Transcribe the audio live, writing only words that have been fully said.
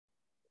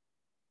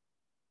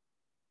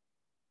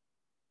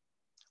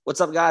What's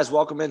up, guys?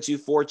 Welcome into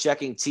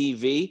Forechecking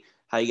TV.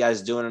 How you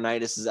guys doing tonight?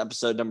 This is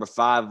episode number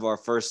 5 of our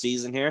first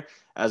season here.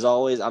 As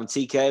always, I'm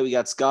TK. We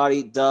got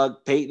Scotty,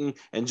 Doug, Peyton,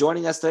 and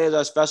joining us today is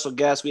our special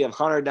guest. We have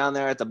Hunter down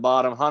there at the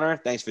bottom. Hunter,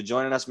 thanks for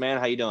joining us, man.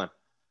 How you doing?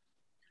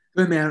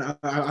 Good, man.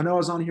 I know I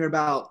was on here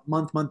about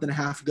month and a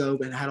half ago,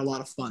 and had a lot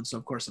of fun. So,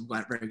 of course, I'm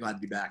very glad to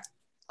be back.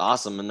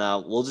 Awesome. And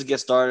we'll just get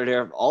started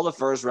here. All the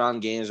first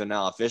round games are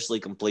now officially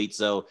complete.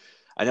 So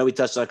I know we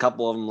touched on a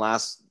couple of them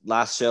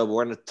last show, but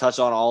we're going to touch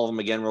on all of them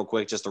again real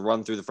quick just to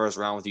run through the first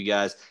round with you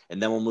guys,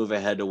 and then we'll move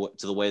ahead to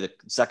the way the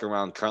second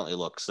round currently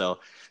looks. So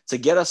to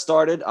get us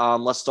started,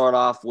 let's start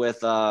off with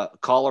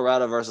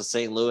Colorado versus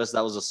St. Louis.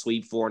 That was a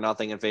sweep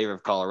 4-0 in favor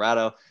of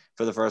Colorado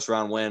for the first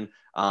round win.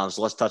 So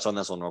let's touch on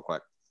this one real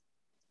quick.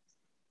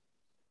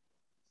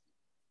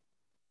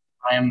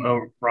 I am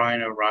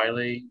Ryan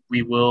O'Reilly.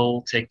 We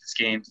will take this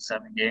game to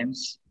 7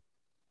 games.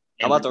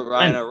 How about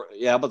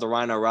the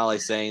Ryan O'Reilly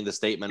saying the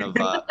statement of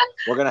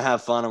we're gonna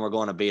have fun and we're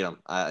going to beat them?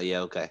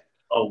 Yeah, okay.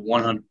 Oh,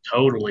 100,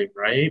 totally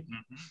right.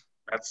 Mm-hmm.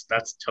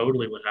 That's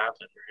totally what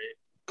happened,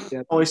 right?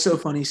 Yeah, always so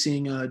funny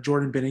seeing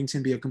Jordan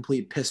Binnington be a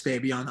complete piss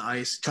baby on the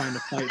ice, trying to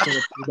fight for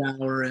the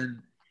hour,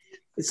 and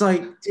it's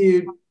like,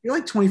 dude, you're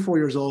like 24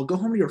 years old. Go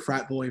home to your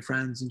frat boy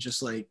friends and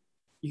just like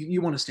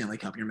you want a Stanley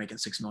Cup. You're making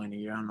 $6 million a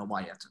year. I don't know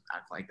why you have to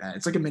act like that.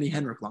 It's like a mini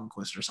Henrik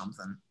Lundqvist or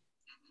something.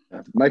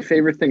 My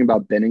favorite thing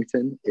about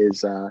Bennington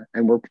is,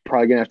 and we're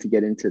probably going to have to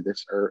get into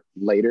this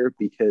later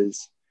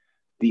because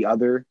the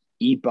other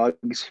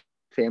E-Bugs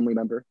family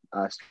member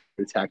started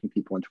attacking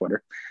people on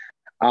Twitter.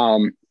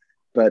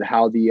 But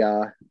how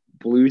the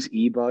Blues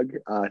E-Bug,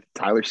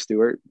 Tyler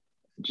Stewart,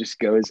 just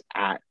goes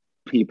at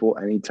people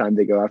anytime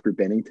they go after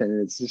Bennington.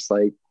 And it's just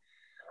like,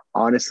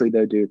 honestly,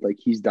 though, dude, like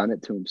he's done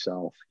it to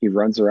himself. He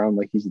runs around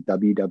like he's a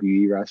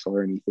WWE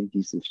wrestler and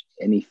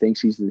he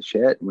thinks he's the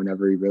shit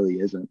whenever he really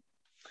isn't.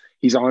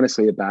 He's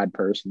honestly a bad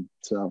person.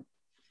 So,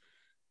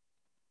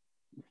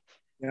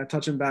 yeah,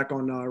 touching back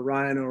on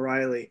Ryan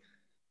O'Reilly,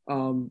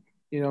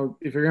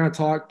 if you're going to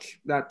talk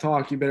that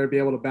talk, you better be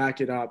able to back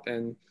it up.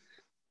 And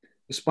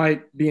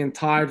despite being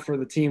tied for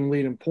the team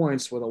lead in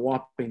points with a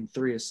whopping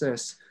 3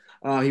 assists,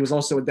 he was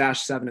also a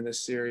 -7 in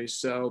this series.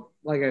 So,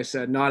 like I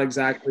said, not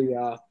exactly,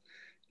 an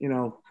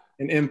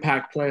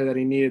impact player that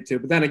he needed to.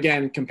 But then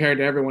again, compared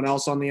to everyone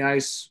else on the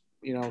ice,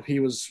 he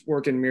was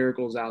working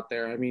miracles out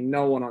there. I mean,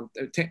 no one on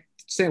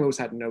St. Louis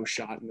had no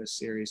shot in this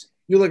series.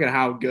 You look at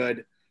how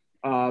good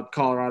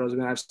Colorado's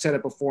been. I've said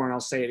it before and I'll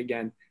say it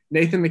again.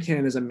 Nathan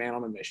MacKinnon is a man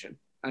on a mission.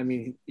 I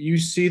mean, you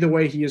see the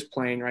way he is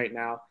playing right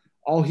now.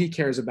 All he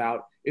cares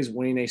about is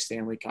winning a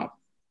Stanley Cup.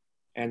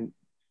 And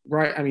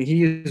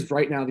he is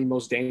right now the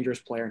most dangerous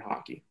player in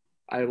hockey.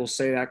 I will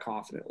say that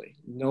confidently.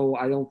 No,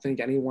 I don't think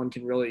anyone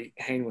can really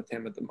hang with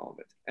him at the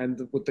moment.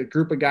 And with the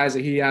group of guys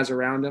that he has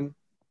around him,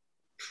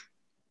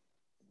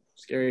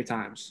 scary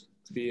times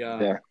to be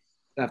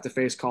have to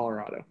face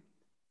Colorado.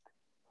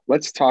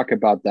 Let's talk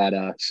about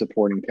that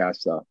supporting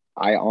cast, though.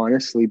 I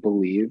honestly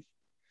believe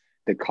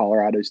that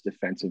Colorado's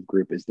defensive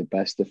group is the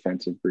best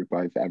defensive group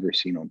I've ever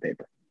seen on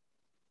paper.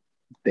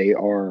 They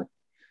are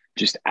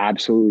just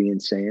absolutely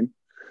insane.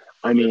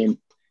 I mean,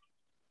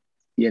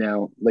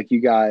 like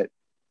you got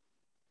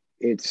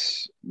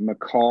it's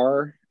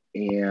Makar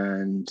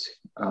and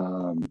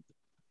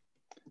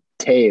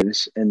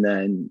Taves, and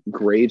then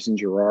Graves and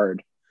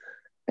Girard.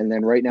 And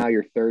then right now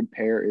your third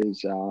pair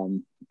is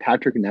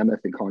Patrick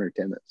Nemeth and Connor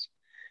Timmins.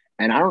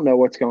 And I don't know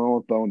what's going on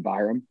with Bowen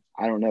Byram.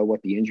 I don't know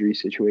what the injury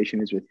situation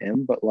is with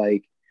him, but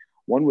like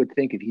one would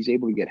think if he's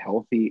able to get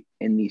healthy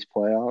in these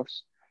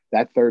playoffs,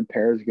 that third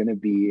pair is going to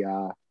be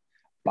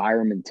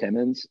Byram and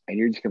Timmins, and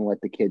you're just going to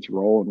let the kids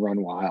roll and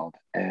run wild.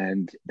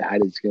 And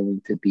that is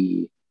going to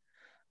be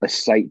a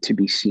sight to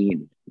be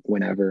seen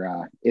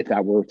whenever, if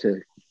that were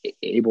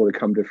able to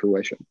come to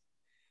fruition.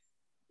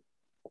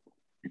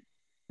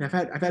 I've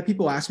had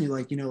people ask me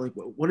like,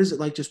 what is it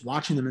like just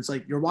watching them? It's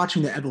like you're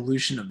watching the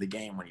evolution of the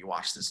game when you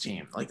watch this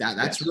team like that.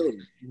 That's really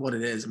what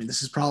it is. I mean,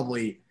 this is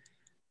probably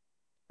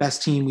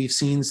best team we've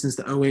seen since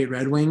the 2008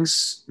 Red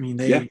Wings. I mean,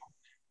 they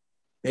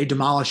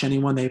demolish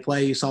anyone they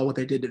play. You saw what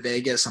they did to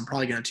Vegas. I'm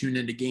probably going to tune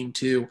into game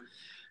 2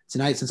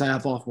 tonight since I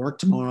have off work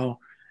tomorrow.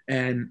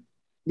 And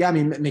yeah, I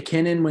mean,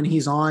 MacKinnon, when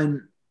he's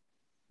on,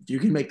 you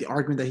can make the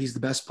argument that he's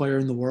the best player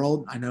in the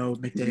world. I know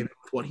McDavid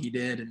with what he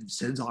did, and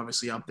Sid's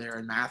obviously up there,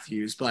 and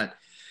Matthews, but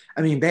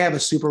I mean, they have a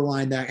super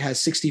line that has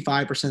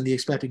 65% of the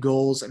expected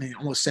goals. I mean,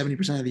 almost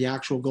 70% of the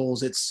actual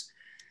goals.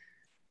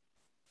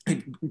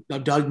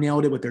 Doug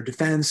nailed it with their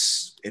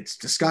defense. It's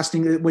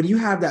disgusting. When you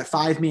have that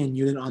 5-man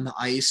unit on the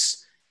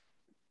ice,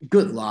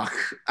 good luck.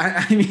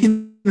 I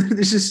mean,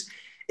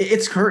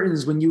 it's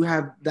curtains when you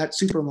have that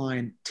super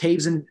line,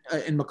 Taves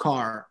and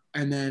Makar,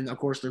 and then, of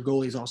course, their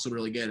goalie is also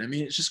really good. I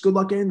mean, it's just good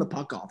luck getting the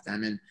puck off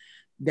them. And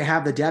they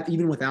have the depth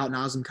even without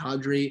Nazem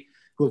Kadri,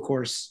 who, of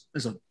course,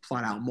 is a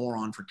flat-out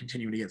moron for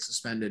continuing to get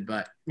suspended.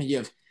 But I mean, you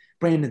have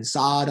Brandon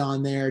Saad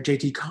on there,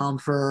 JT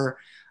Compher,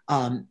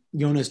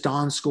 Jonas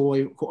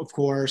Donskoy, of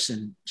course,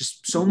 and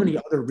just so many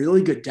other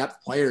really good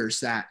depth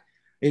players that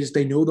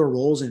They know their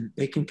roles and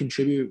they can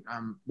contribute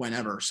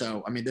whenever.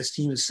 So, I mean, this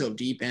team is so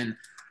deep, and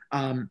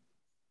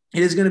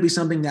it is going to be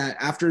something that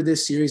after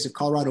this series, if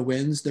Colorado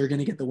wins, they're going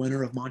to get the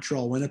winner of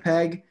Montreal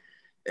Winnipeg.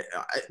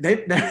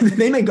 They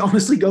may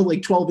honestly go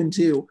like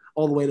 12-2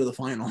 all the way to the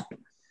final.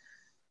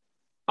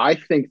 I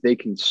think they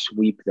can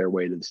sweep their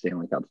way to the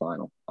Stanley Cup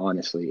final,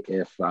 honestly,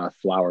 if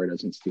Flower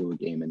doesn't steal a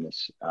game in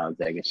this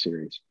Vegas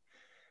series.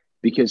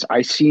 Because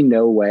I see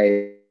no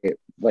way,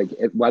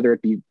 whether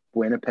it be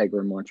Winnipeg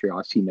or Montreal,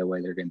 I see no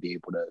way they're going to be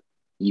able to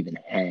even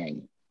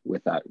hang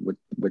with that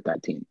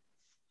team.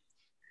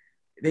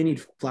 They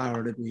need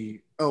Flower to be.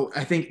 Oh,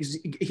 I think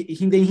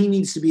he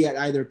needs to be at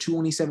either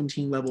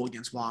 2017 level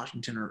against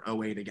Washington or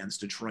 08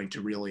 against Detroit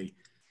to really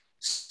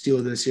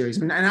steal the series.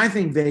 I mean, and I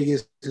think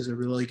Vegas is a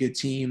really good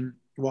team.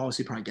 We'll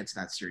obviously probably get to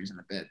that series in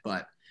a bit,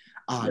 but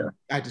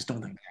I just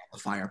don't think they have the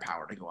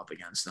firepower to go up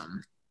against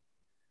them.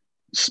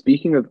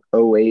 Speaking of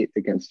 08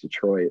 against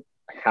Detroit,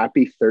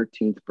 happy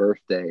 13th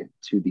birthday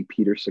to the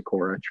Peter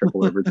Sikora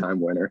triple overtime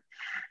winner.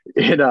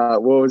 In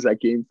what was that,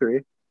 game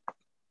 3?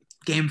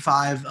 Game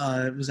 5.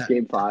 Was that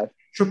game 5?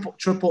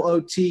 Triple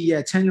OT.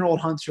 Yeah, 10-year-old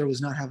Hunter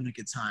was not having a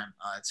good time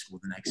at school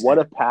the next What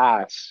day. a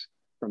pass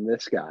from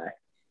this guy.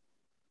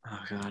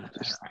 Oh God,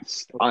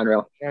 just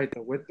unreal. Right,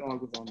 the Wit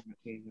Dog was on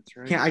that team. That's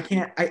right.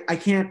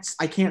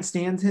 I can't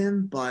stand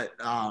him, but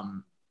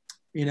that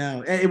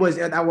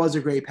was a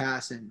great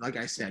pass, and like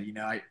I said,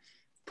 I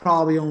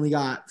probably only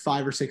got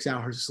 5 or 6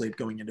 hours of sleep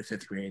going into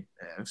 5th grade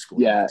of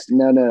school. Yeah,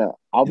 no.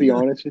 I'll be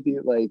honest with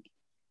you. Like,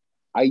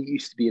 I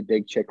used to be a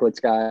big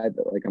Chicklets guy,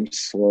 but like I'm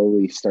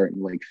slowly starting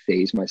to like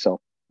phase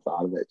myself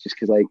out of it, just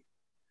because I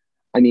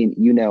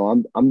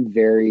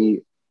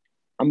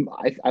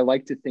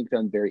like to think that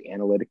I'm very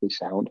analytically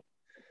sound,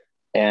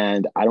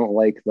 and I don't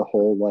like the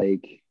whole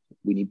like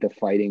we need the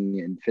fighting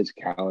and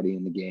physicality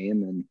in the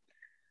game, and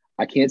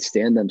I can't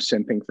stand them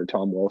simping for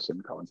Tom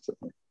Wilson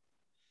constantly.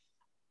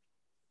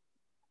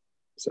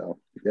 So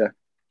yeah.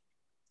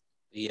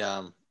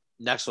 The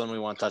next one we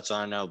want to touch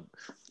on, I know,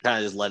 kind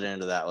of just led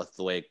into that with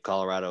the way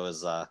Colorado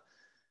is.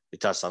 We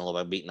touched on a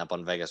little bit beating up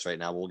on Vegas right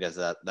now. We'll get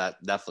to that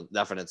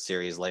definite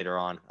series later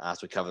on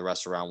as we cover the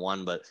rest of round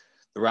 1, but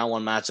the round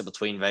 1 matchup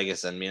between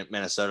Vegas and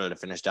Minnesota that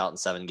finished out in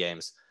 7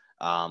 games.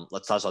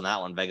 Let's touch on that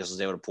one. Vegas was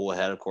able to pull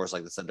ahead, of course,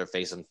 like they said, they're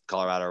facing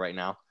Colorado right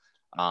now.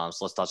 So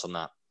let's touch on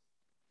that.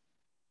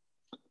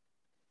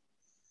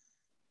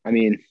 I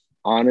mean,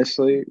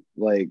 honestly,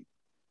 like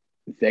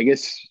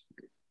Vegas,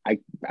 I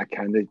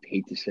kind of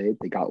hate to say it,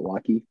 they got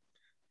lucky.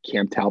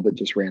 Cam Talbot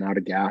just ran out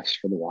of gas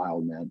for the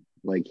Wild, man.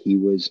 Like, he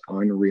was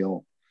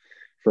unreal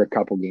for a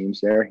couple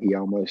games there. He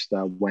almost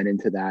went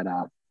into that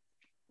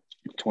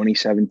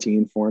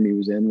 2017 form he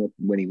was in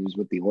when he was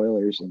with the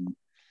Oilers, and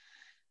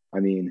I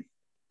mean,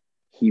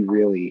 he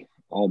really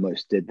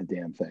almost did the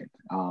damn thing.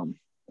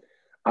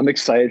 I'm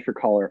excited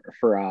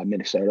for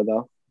Minnesota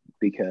though,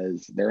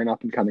 because they're an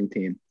up and coming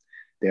team.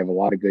 They have a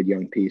lot of good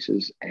young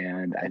pieces,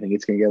 and I think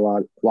it's going to get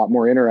a lot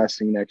more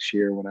interesting next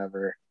year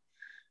whenever,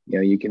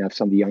 you can have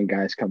some of the young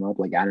guys come up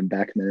like Adam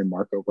Beckman and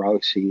Marco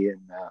Rossi,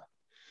 and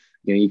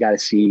you got to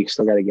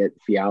still got to get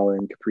Fiala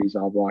and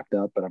Kaprizov locked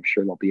up, but I'm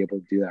sure they'll be able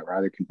to do that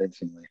rather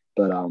convincingly.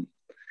 But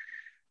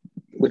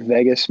with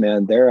Vegas,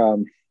 man, they're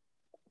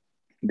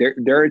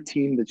a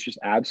team that's just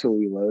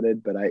absolutely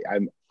loaded. But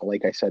I'm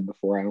like I said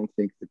before, I don't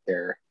think that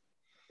they're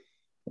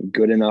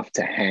good enough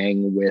to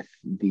hang with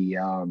the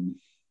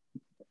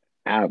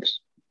Avs.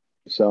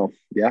 So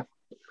yeah.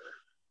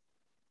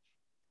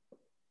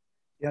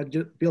 Yeah,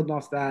 just building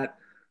off that,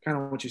 kind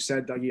of what you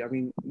said, Dougie. I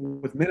mean,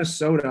 with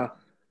Minnesota,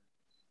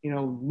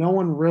 no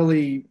one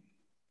really,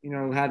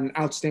 had an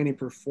outstanding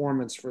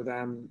performance for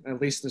them, at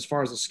least as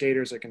far as the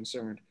skaters are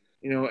concerned.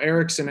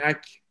 Eriksson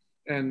Ek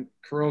and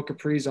Kirill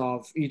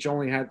Kaprizov each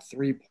only had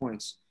 3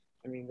 points.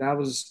 I mean,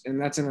 that's in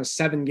a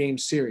 7-game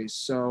series.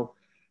 So,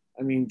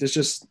 I mean, there's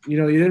just, you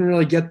didn't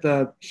really get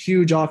the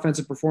huge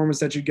offensive performance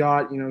that you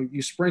got.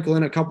 You sprinkle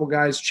in a couple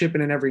guys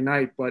chipping in every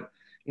night, but,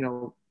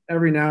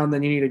 every now and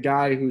then you need a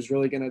guy who's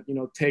really going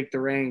to, take the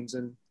reins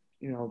and,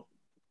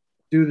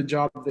 do the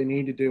job they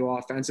need to do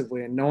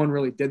offensively. And no one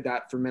really did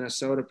that for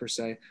Minnesota per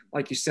se.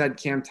 Like you said,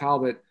 Cam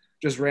Talbot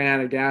just ran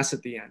out of gas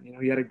at the end.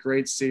 He had a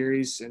great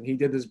series and he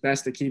did his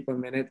best to keep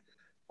them in it.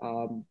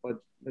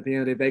 But at the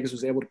end of the day, Vegas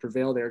was able to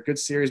prevail there. Good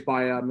series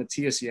by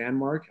Matthias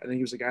Janmark. I think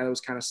he was a guy that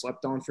was kind of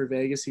slept on for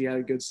Vegas. He had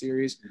a good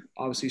series.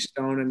 Obviously,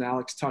 Stone and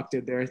Alex Tuck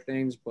did their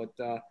things, but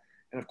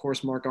and of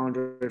course,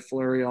 Marc-Andre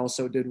Fleury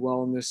also did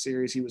well in this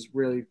series. He was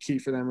really key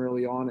for them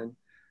early on, and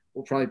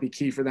will probably be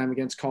key for them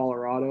against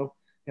Colorado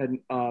and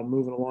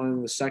moving along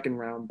in the second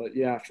round. But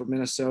yeah, for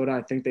Minnesota,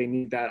 I think they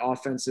need that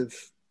offensive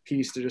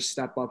piece to just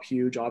step up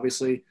huge.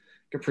 Obviously,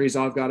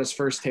 Kaprizov got his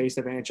first taste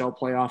of NHL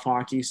playoff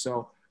hockey,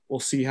 so we'll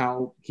see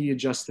how he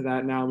adjusts to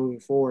that now moving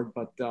forward.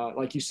 But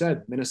like you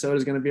said, Minnesota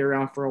is going to be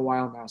around for a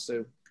while now,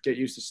 so get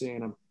used to seeing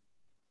them.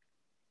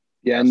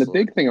 Yeah, and the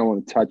big thing I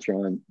want to touch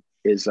on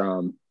is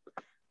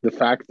the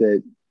fact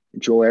that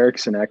Joel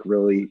Eriksson Ek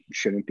really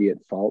shouldn't be at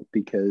fault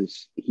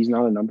because he's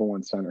not a number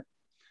 1 center.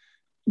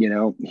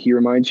 He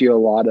reminds you a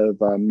lot of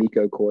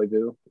Mikko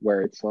Koivu,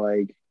 where it's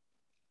like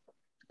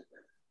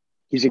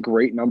he's a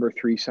great number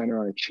 3 center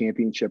on a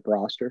championship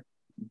roster,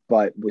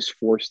 but was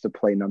forced to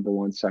play number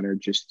 1 center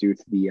just due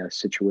to the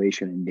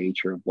situation and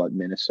nature of what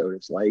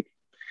Minnesota's like,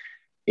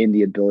 in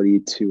the ability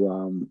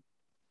to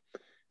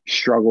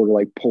struggle to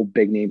like pull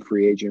big name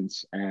free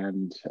agents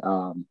and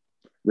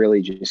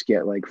really just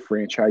get like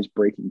franchise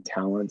breaking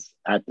talents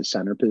at the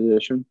center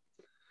position.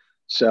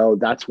 So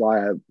that's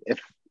why if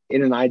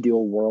in an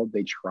ideal world,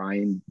 they try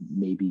and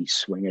maybe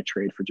swing a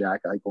trade for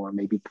Jack Eichel or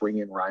maybe bring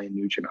in Ryan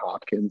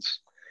Nugent-Hopkins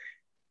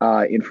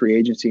in free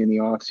agency in the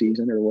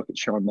offseason, or look at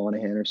Sean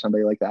Monahan or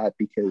somebody like that,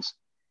 because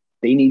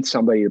they need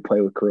somebody to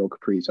play with Kirill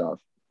Kaprizov.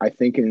 I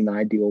think in an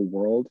ideal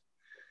world,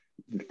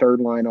 the third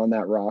line on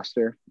that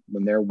roster,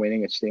 when they're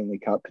winning a Stanley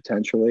Cup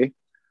potentially,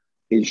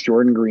 is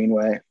Jordan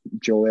Greenway,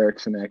 Joel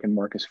Eriksson Ek, and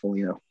Marcus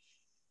Foligno.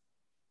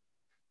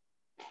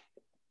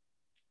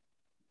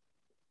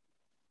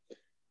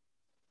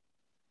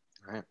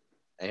 All right.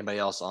 Anybody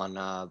else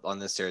on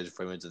this series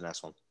before we move to the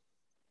next one?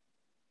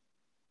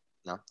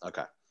 No?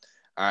 Okay.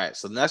 All right.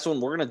 So the next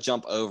one, we're going to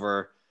jump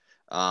over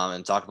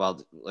and talk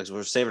about, like,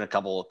 we're saving a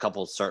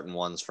couple certain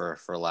ones for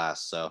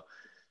last. So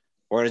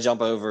we're going to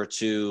jump over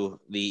to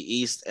the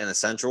East and the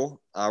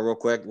Central real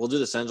quick. We'll do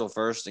the Central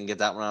first and get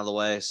that one out of the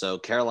way. So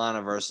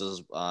Carolina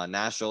versus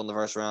Nashville in the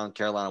first round.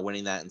 Carolina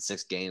winning that in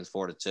 6 games,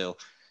 4-2.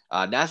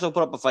 Nashville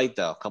put up a fight,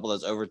 though. A couple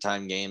of those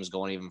overtime games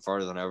going even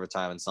further than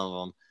overtime in some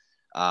of them.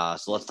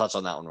 So let's touch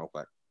on that one real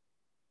quick.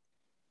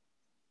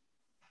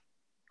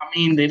 I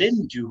mean, they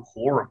didn't do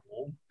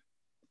horrible.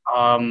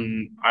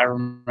 I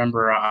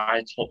remember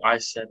I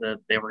said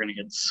that they were going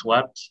to get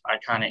swept. They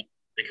kind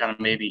of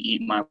maybe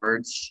eat my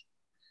words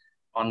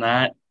on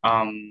that.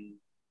 I mean,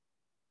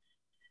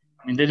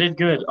 they did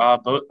good.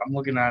 Both, I'm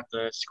looking at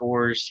the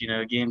scores.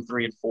 Game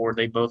 3 and 4,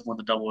 they both won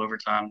the double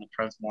overtime. The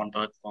Preds won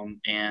both of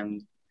them,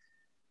 and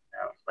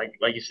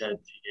like you said,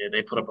 yeah,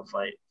 they put up a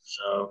fight.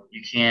 So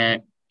you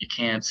can't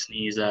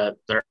sneeze at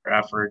their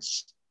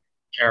efforts.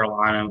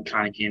 Carolina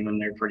kind of came in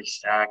there pretty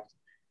stacked,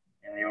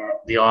 and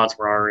the odds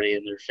were already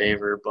in their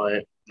favor.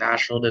 But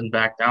Nashville didn't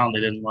back down; they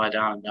didn't lie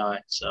down and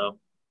die. So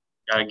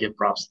gotta give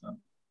props to them.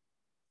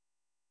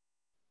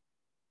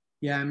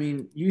 Yeah, I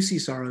mean, UC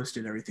Saros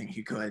did everything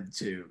he could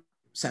to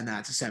send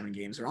that to 7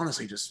 games, or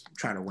honestly just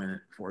try to win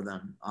it for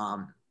them.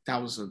 That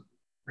was a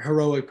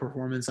heroic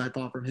performance, I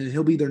thought, from him.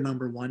 He'll be their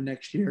number 1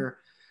 next year.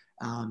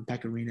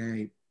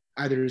 Pecorine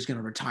either is going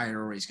to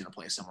retire or he's going to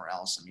play somewhere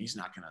else. I mean, he's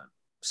not going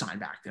to sign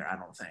back there, I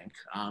don't think.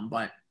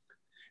 But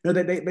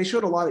they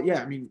showed a lot of,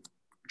 yeah. I mean,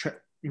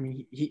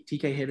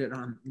 TK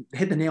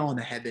hit the nail on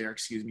the head there.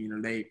 Excuse me.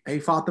 They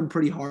fought them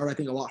pretty hard. I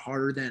think a lot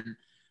harder than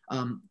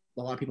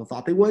a lot of people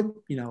thought they would.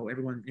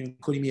 Everyone,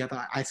 including me,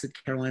 I said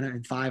Carolina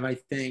in 5, I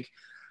think.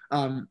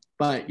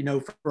 But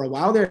for a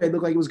while there, it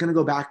looked like it was going to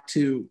go back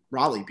to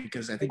Raleigh,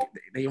 because I think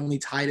they only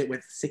tied it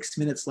with 6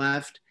 minutes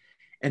left,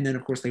 and then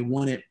of course they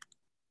won it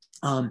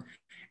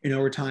in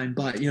overtime.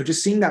 But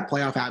just seeing that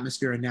playoff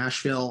atmosphere in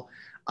Nashville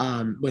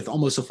with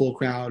almost a full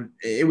crowd,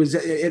 it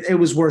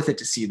was worth it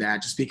to see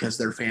that, just because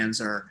their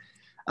fans are,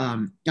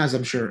 as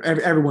I'm sure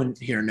everyone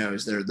here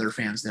knows, their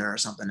fans there are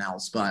something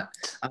else. But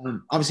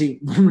obviously,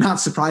 I'm not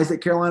surprised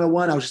that Carolina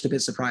won. I was just a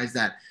bit surprised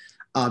that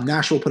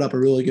Nashville put up a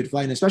really good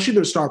fight, and especially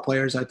their star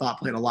players, I thought,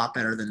 played a lot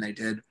better than they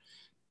did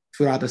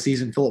throughout the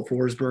season. Philip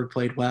Forsberg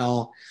played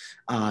well.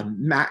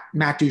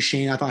 Matt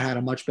Duchene, I thought, had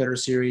a much better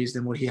series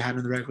than what he had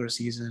in the regular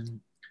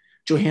season.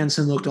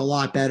 Johansson looked a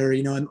lot better,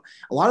 and a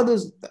lot of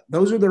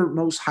those are their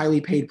most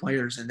highly paid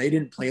players, and they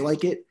didn't play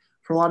like it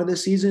for a lot of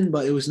this season,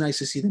 but it was nice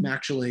to see them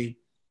actually,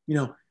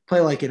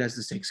 play like it as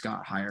the stakes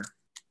got higher.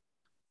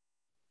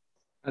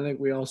 I think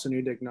we also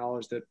need to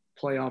acknowledge that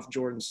playoff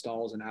Jordan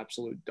Staal is an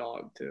absolute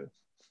dog too.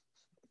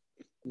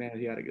 Man,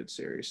 he had a good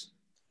series.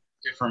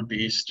 Different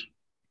beast.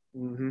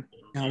 Mm-hmm.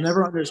 I'll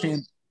never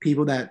understand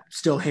people that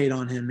still hate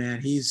on him,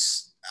 man.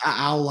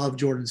 I'll love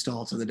Jordan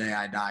Staal to the day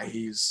I die.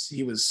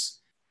 He was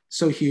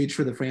so huge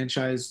for the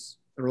franchise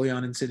early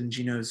on in Sid and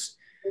Gino's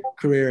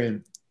career.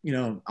 And,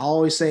 I'll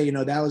always say,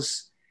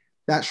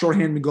 that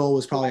shorthanded goal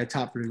was probably a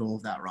top 3 goal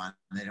of that run.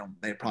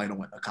 They probably don't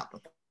win the cup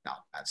without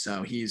that.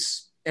 So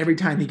every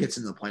time he gets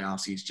into the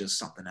playoffs, he's just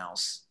something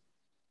else.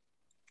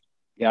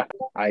 Yeah.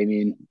 I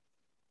mean,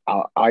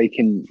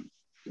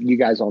 you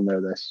guys all know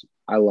this.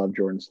 I love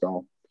Jordan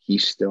Staal.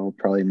 He's still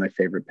probably my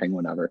favorite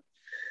Penguin ever.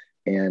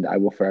 And I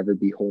will forever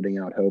be holding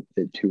out hope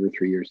that 2 or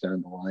 3 years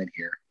down the line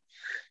here,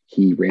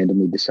 he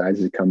randomly decides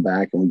to come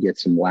back and we get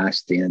some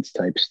last dance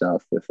type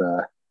stuff with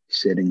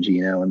Sid and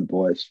Gino and the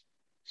boys.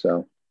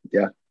 So,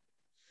 yeah.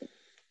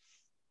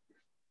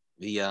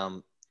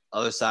 The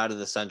other side of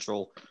the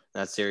Central,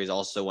 that series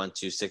also went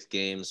to 6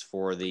 games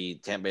for the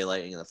Tampa Bay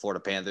Lightning and the Florida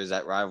Panthers.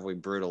 That rivalry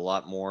brewed a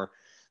lot more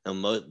than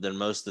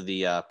most of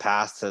the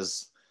past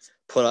has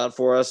put out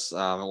for us. It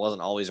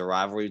wasn't always a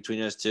rivalry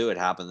between those two. It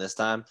happened this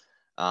time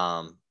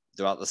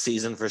throughout the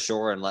season for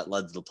sure, and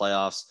led to the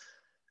playoffs.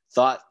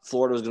 Thought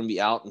Florida was going to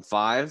be out in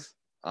 5.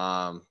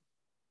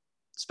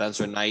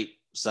 Spencer Knight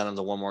sent him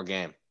to one more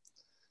game,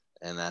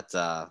 and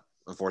that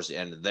unfortunately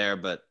ended there,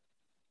 but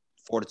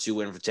 4-2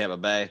 win for Tampa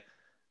Bay.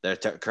 They're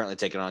currently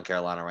taking on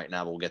Carolina right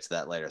now, but we'll get to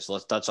that later. So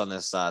let's touch on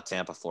this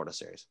Tampa-Florida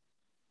series.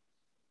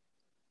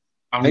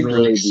 I'm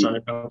really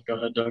excited. Oh, go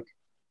ahead, Doug.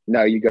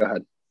 No, you go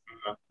ahead.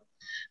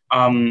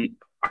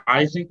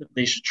 I think that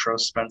they should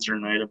trust Spencer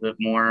Knight a bit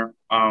more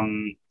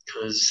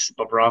because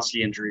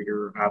Bobrovsky and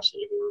Drieger are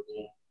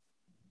absolutely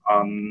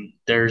horrible.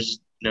 There's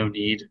no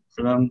need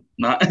for them.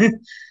 Not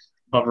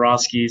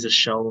Bobrovsky's a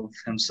shell of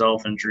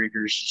himself, and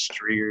Drieger's just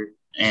Drieger.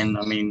 And,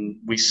 I mean,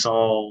 we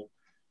saw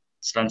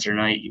Spencer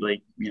Knight,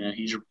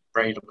 he's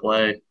ready to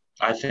play.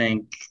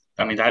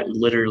 That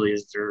literally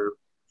is their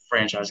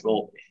franchise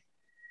goal.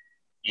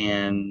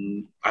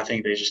 And I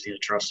think they just need to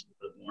trust him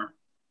a bit more.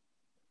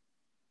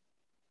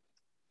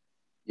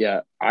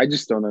 Yeah, I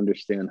just don't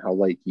understand how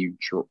you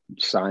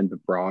signed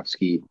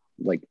Bobrovsky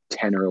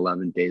 10 or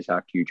 11 days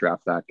after you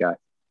draft that guy.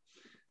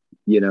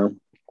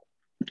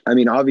 I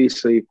mean,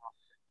 obviously,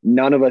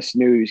 none of us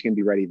knew he was going to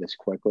be ready this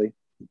quickly,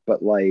 but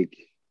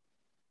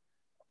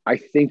I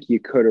think you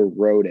could have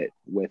wrote it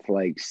with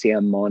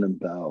Sam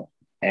Montembeault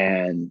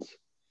and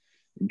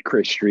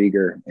Chris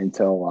Drieger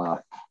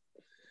until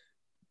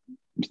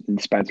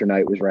Spencer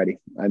Knight was ready.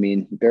 I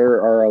mean,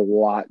 there are a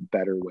lot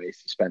better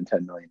ways to spend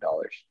 $10 million.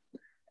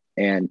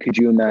 And could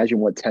you imagine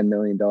what $10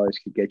 million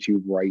could get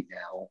you right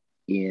now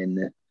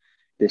in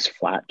this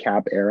flat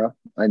cap era?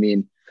 I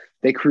mean,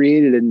 they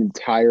created an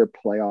entire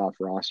playoff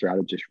roster out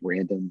of just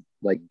random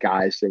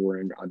guys that were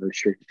in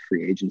unrestricted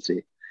free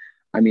agency.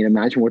 I mean,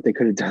 imagine what they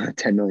could have done with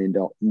 $10 million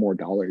more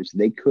dollars.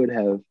 They could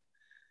have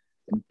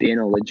been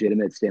a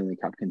legitimate Stanley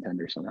Cup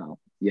contender somehow.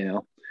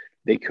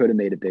 They could have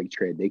made a big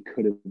trade. They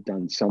could have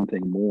done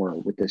something more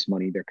with this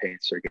money they're paying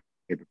Sergei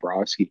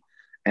Bobrovsky.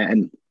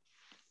 And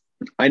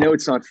I know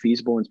it's not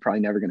feasible and it's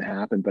probably never going to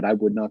happen, but I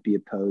would not be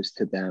opposed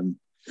to them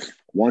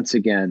once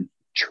again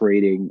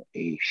trading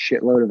a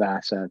shitload of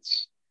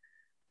assets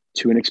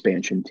to an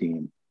expansion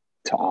team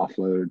to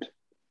offload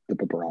the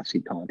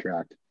Bobrovsky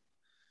contract.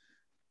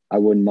 I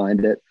wouldn't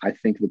mind it. I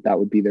think that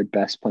would be their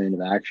best plan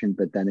of action.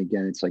 But then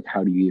again, it's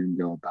how do you even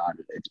go about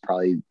it? It's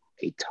probably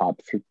I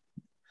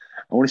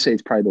want to say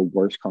it's probably the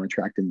worst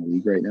contract in the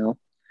league right now.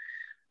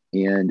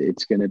 And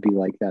it's going to be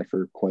like that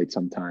for quite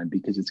some time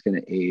because it's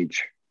going to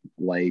age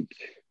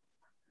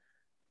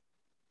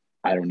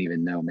I don't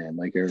even know, man,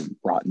 like a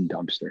rotten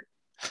dumpster.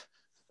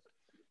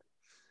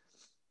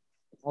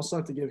 Also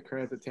have to give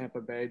credit to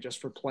Tampa Bay just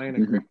for playing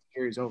a great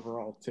series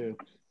overall too.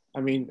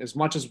 I mean, as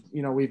much as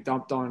we've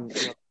dumped on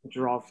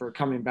Gerald for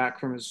coming back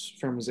from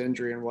his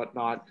injury and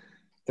whatnot,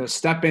 to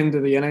step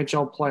into the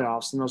NHL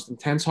playoffs, the most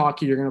intense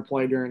hockey you're going to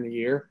play during the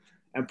year,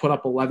 and put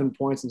up 11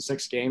 points in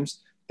 6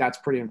 games, that's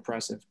pretty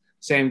impressive.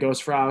 Same goes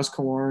for Alex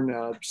Killorn,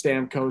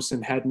 Stamkos,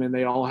 and Hedman.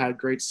 They all had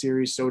great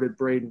series. So did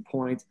Braden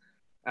Point.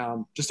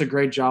 Just a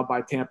great job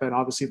by Tampa, and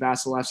obviously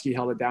Vasilevsky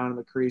held it down in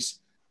the crease.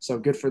 So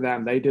good for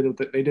them. They did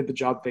the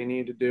job they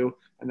needed to do,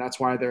 and that's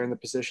why they're in the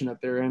position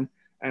that they're in.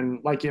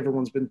 And like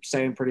everyone's been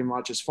saying, pretty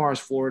much as far as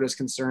Florida is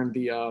concerned,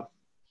 the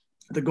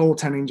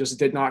goaltending just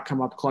did not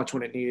come up clutch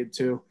when it needed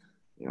to.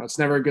 It's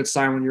never a good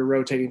sign when you're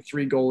rotating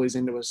 3 goalies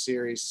into a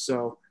series.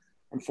 So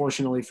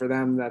unfortunately for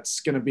them, that's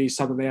going to be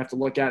something they have to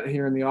look at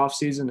here in the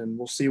offseason, and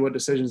we'll see what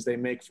decisions they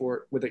make for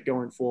it with it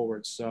going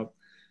forward. So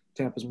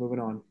Tampa's moving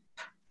on.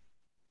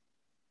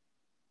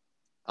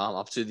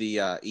 Up to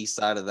the east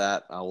side of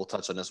that, we'll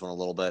touch on this one a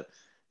little bit.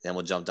 Then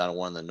we'll jump down to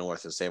one in the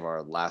north and save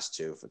our last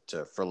two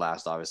for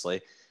last,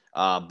 obviously.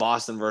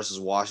 Boston versus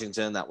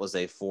Washington. That was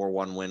a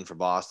 4-1 win for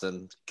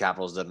Boston.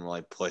 Capitals didn't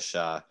really push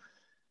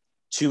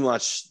too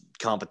much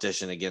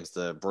competition against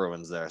the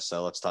Bruins there.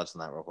 So let's touch on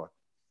that real quick.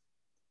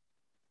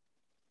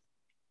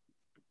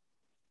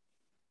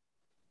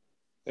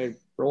 They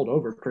rolled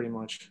over pretty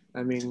much.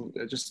 I mean,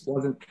 it just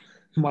wasn't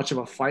much of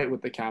a fight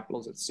with the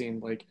Capitals, it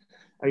seemed like.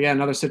 Again,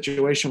 another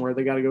situation where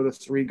they got to go to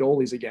 3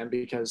 goalies again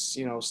because,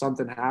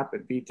 something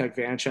happened. Vitek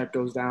Vanecek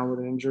goes down with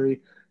an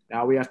injury.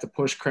 Now we have to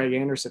push Craig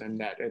Anderson in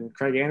net. And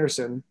Craig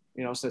Anderson,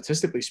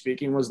 statistically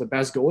speaking, was the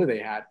best goalie they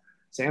had.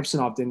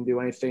 Samsonov didn't do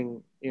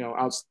anything,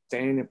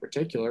 outstanding in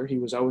particular. He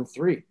was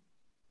 0-3.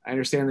 I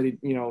understand that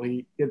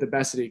he did the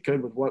best that he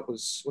could with what the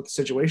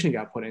situation he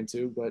got put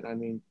into, but I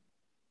mean,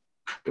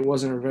 it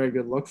wasn't a very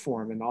good look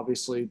for him. And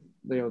obviously,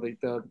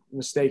 the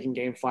mistake in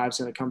Game 5 is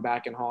going to come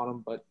back and haunt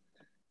him, but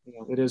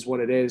it is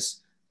what it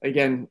is.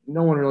 Again,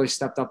 no one really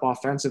stepped up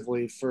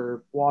offensively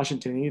for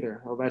Washington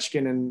either.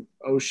 Ovechkin and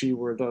Oshie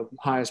were the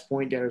highest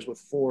point getters with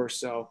 4.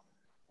 So,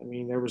 I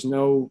mean, there was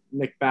no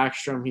Nick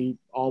Backstrom. He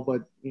all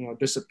but,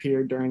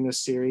 disappeared during this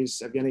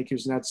series. Evgeny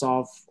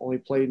Kuznetsov only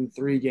played in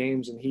 3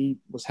 games, and he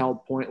was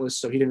held pointless,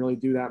 so he didn't really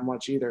do that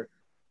much either.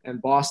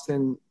 And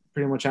Boston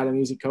pretty much had an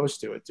easy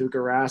coast to it. Tuukka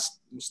Rask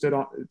stood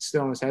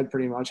on his head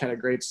pretty much, had a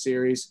great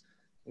series.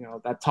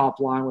 That top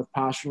line with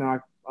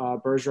Pastrnak,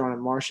 Bergeron,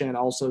 and Marchand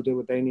also did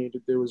what they needed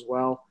to do as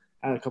well.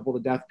 Had a couple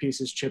of the death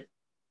pieces chip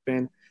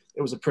in.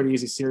 It was a pretty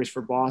easy series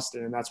for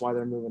Boston, and that's why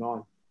they're moving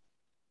on.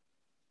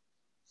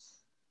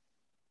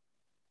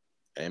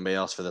 Anybody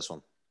else for this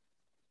one?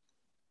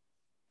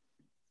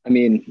 I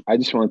mean, I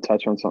just want to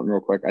touch on something real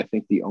quick. I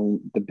think the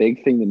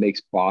big thing that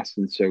makes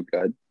Boston so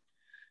good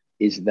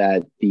is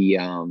that the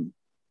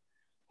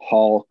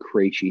Hall,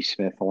 Krejci,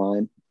 Smith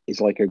line is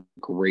like a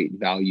great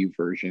value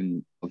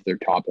version of their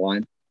top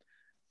line,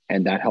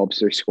 and that helps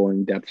their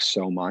scoring depth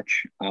so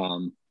much.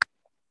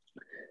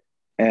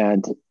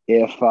 And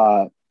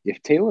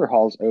if Taylor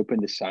Hall's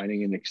open to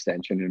signing an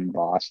extension in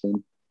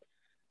Boston,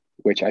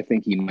 which I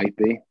think he might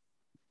be,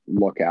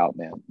 look out,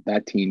 man.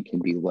 That team can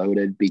be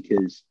loaded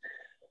because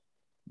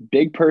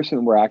big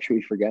person we're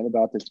actually forgetting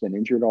about that's been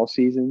injured all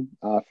season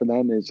for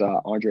them is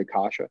Andre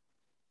Kasha.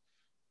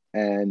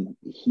 And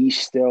he's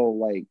still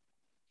like,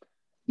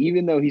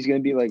 even though he's going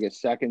to be like a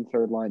second,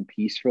 third line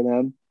piece for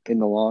them in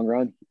the long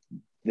run,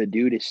 the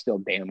dude is still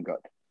damn good.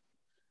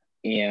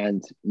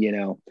 And,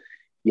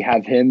 you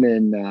have him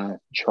and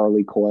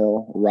Charlie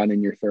Coyle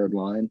running your third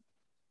line.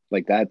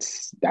 Like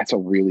that's a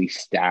really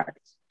stacked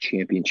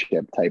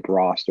championship type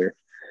roster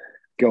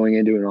going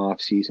into an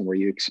off season where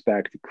you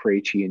expect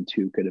Krejci and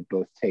Tuukka to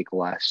both take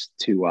less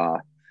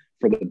for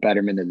the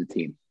betterment of the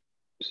team.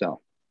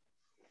 So.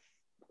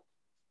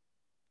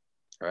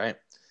 All right.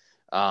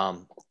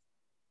 And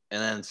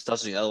then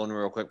touching the other one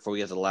real quick before we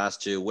get to the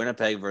last two,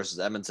 Winnipeg versus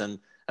Edmonton.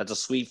 That's a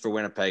sweep for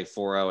Winnipeg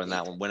 4-0, and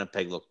that one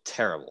Winnipeg looked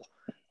terrible.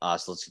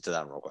 So let's get to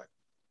that one real quick.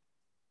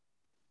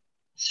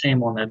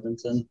 Shame on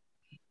Edmonton.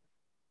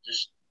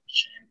 Just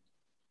shame.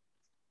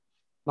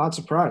 Not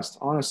surprised,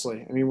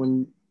 honestly. I mean,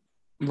 when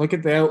look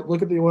at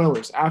the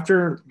Oilers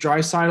after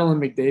Draisaitl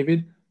and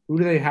McDavid, who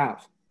do they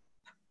have?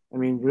 I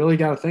mean, really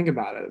got to think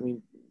about it. I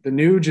mean, the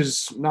Nuge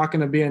is not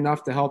going to be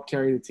enough to help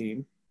carry the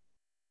team.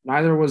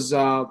 Neither was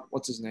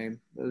what's his name,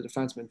 the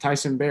defenseman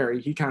Tyson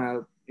Barrie. He kind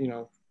of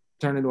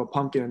turned into a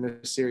pumpkin in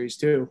this series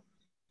too.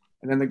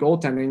 And then the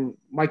goaltending,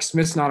 Mike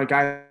Smith's not a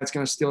guy that's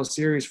going to steal a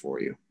series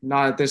for you.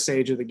 Not at this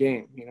age of the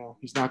game.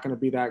 He's not going to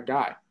be that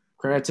guy.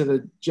 Credit to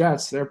the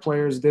Jets. Their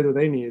players did what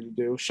they needed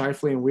to do.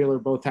 Scheifele and Wheeler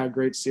both had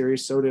great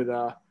series. So did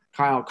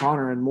Kyle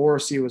Connor. And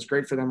Morrissey was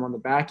great for them on the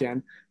back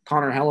end.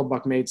 Connor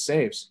Hellebuck made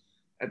saves.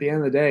 At the end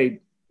of the day,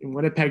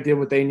 Winnipeg did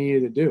what they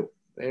needed to do.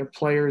 Their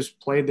players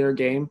played their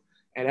game,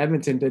 and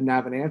Edmonton didn't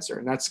have an answer.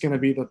 And that's going to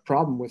be the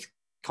problem with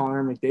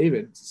Connor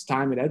McDavid. It's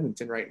time at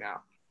Edmonton right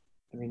now.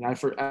 I mean, I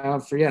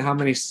forget how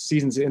many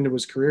seasons into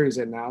his career he's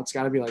in now. It's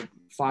got to be like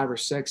 5 or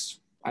 6.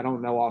 I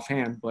don't know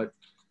offhand, but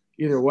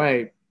either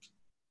way,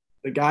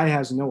 the guy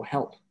has no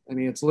help. I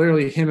mean, it's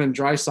literally him and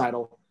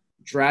Draisaitl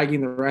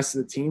dragging the rest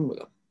of the team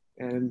with him.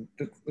 And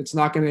it's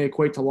not going to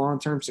equate to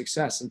long-term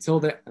success until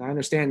that. And I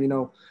understand,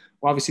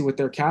 obviously with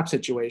their cap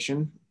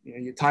situation,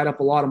 you tied up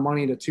a lot of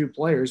money to 2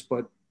 players,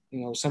 but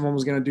someone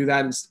was going to do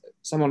that and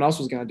someone else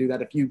was going to do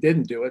that if you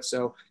didn't do it.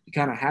 So you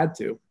kind of had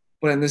to.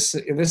 But in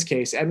this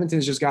case,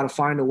 Edmonton's just got to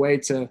find a way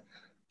to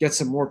get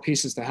some more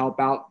pieces to help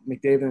out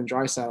McDavid and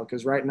Draisaitl,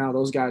 because right now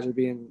those guys are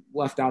being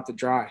left out to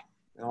dry,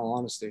 in all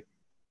honesty.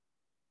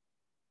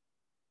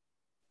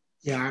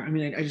 Yeah, I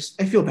mean,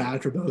 I feel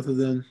bad for both of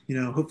them.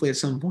 Hopefully at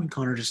some point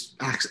Connor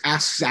just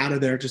asks out of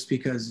there just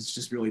because it's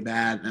just really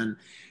bad. And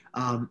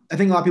I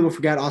think a lot of people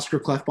forget Oscar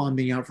Klefbom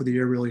being out for the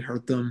year really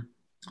hurt them.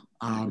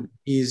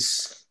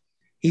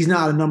 He's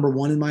not a number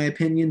 1 in my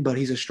opinion, but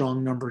he's a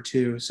strong number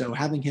 2. So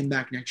having him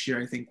back next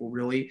year, I think will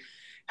really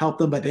help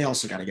them, but they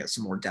also got to get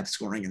some more depth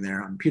scoring in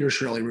there. Peter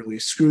Shirley really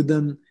screwed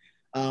them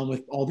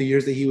with all the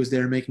years that he was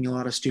there, making a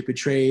lot of stupid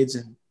trades.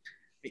 And,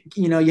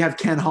 you have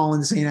Ken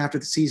Holland saying after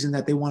the season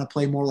that they want to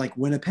play more like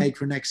Winnipeg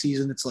for next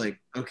season. It's like,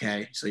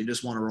 okay, so you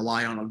just want to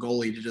rely on a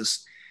goalie to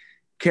just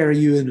carry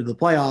you into the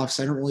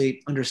playoffs. I don't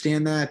really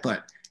understand that,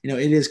 but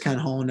it is Ken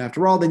Holland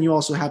after all. Then you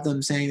also have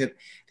them saying that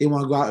they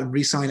want to go out and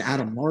re-sign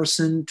Adam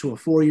Larson to a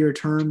 4-year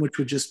term, which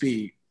would just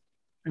be,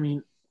 I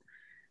mean,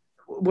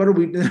 what are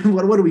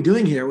we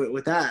doing here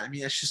with that? I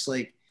mean, that's just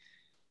like,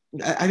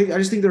 I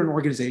just think they're an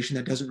organization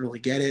that doesn't really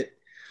get it.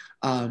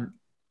 And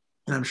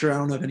I'm sure, I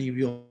don't know if any of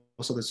you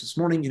saw this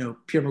morning,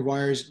 Pierre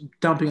Maguire's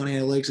dumping on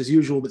analytics as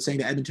usual, but saying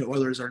the Edmonton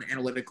Oilers are an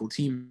analytical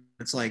team.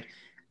 It's like,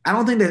 I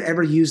don't think they've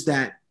ever used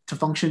that to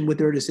function with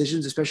their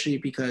decisions, especially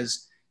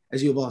because,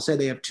 as you've all said,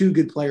 they have 2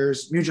 good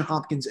players. Nugent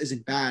Hopkins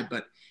isn't bad,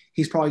 but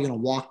he's probably going to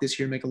walk this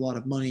year and make a lot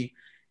of money.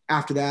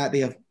 After that,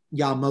 they have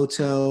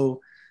Yamamoto.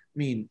 I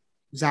mean,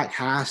 Zach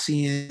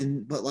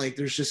Hassian, but like,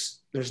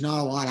 there's not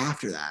a lot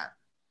after that.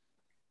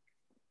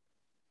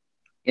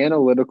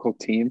 Analytical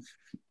team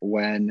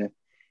when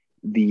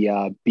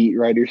the beat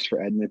writers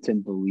for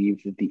Edmonton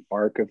believe that the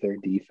arc of their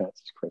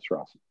defense is Chris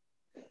Russell.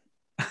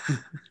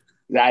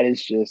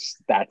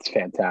 That's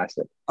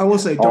fantastic. I will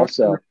say,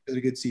 also had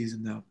a good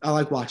season though. I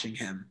like watching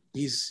him.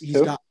 He's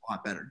gotten a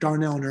lot better.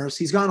 Darnell Nurse,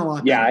 he's gotten a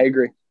lot better. Yeah, I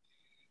agree.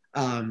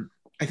 I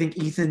think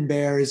Ethan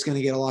Bear is going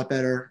to get a lot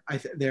better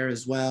there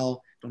as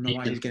well. Don't know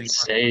why he's getting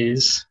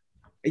stays.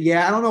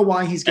 Yeah, I don't know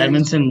why he's getting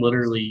Edmonton.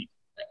 Literally,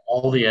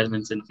 all the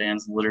Edmonton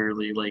fans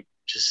literally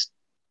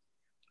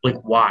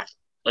why?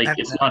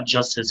 It's not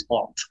just his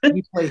fault.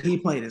 he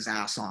played his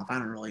ass off. I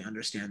don't really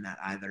understand that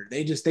either.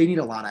 They need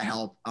a lot of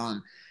help.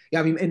 Yeah,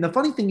 I mean, and the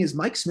funny thing is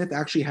Mike Smith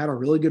actually had a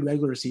really good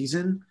regular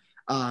season,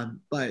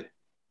 but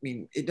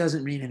mean, it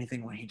doesn't mean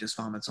anything when he just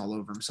vomits all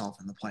over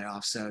himself in the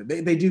playoffs. So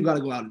they do got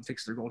to go out and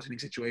fix their goaltending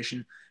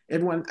situation.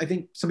 Everyone, I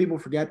think some people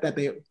forget that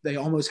they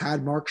almost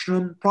had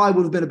Markstrom. Probably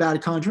would have been a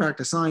bad contract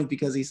to sign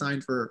because he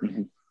signed for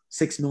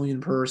 $6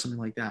 million per or something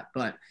like that.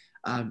 But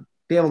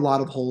they have a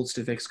lot of holes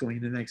to fix going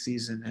into next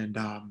season, and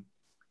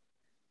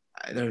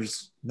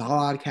there's not a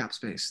lot of cap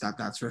space.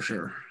 That's for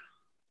sure.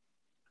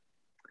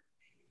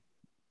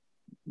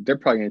 They're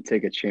probably going to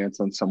take a chance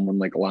on someone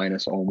like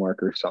Linus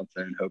Ullmark or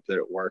something and hope that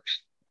it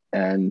works.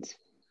 And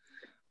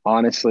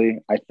honestly,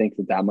 I think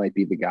that might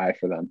be the guy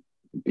for them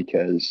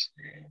because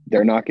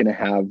they're not going to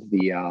have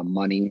the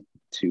money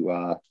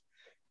to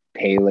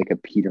pay like a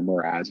Peter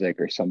Mrazek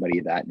or somebody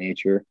of that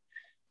nature.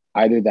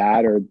 Either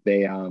that or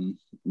they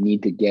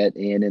need to get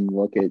in and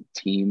look at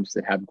teams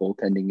that have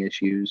goaltending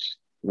issues,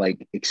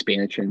 like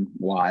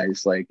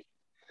expansion-wise, like,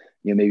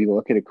 maybe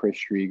look at a Chris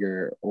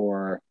Strieger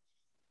or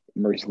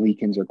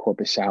Merzlikins or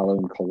Korpisalo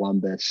in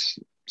Columbus,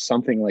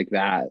 something like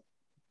that.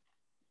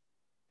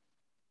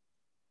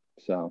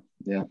 So,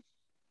 yeah.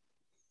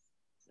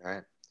 All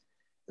right.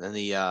 And then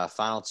the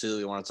final two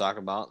we want to talk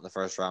about in the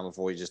first round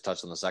before we just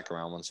touch on the second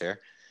round ones here.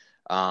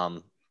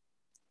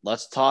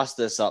 Let's toss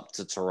this up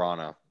to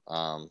Toronto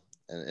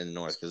in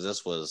North because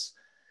this was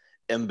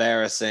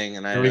embarrassing.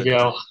 And I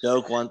know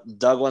Doug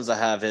wants to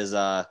have his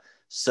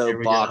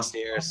soapbox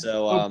here.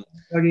 So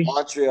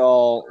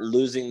Montreal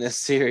losing this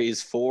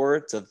series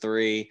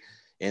 4-3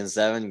 in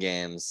 7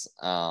 games.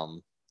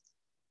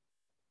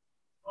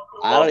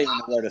 I don't even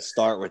know where to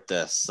start with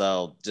this.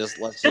 So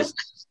let's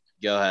just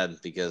go ahead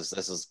because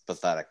this is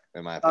pathetic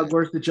in my opinion.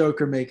 Where's the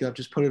Joker makeup?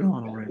 Just put it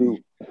on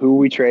already. Who are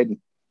we trading?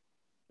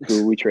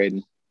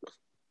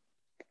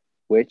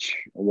 Which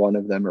one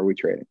of them are we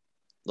trading?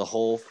 The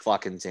whole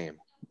fucking team.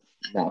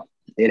 No,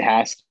 it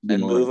has to be.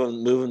 And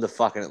move them to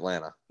fucking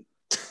Atlanta.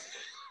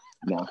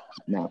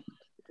 No.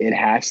 It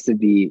has to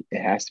be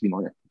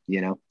Marner,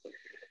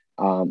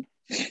 I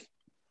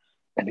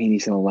mean,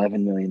 he's an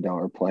 $11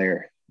 million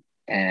player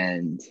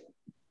and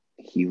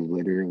he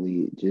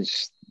literally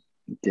just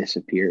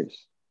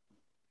disappears,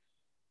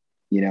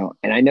 and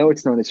I know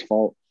it's not his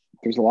fault.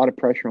 There's a lot of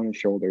pressure on his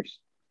shoulders.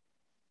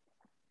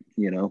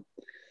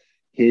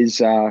 His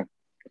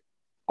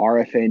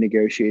RFA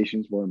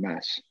negotiations were a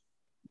mess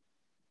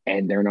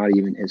and they're not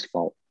even his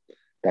fault.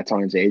 That's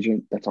on his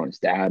agent. That's on his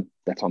dad.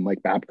 That's on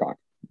Mike Babcock.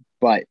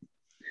 But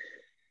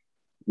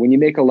when you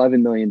make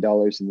 $11 million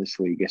in this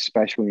league,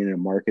 especially in a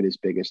market as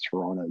big as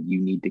Toronto,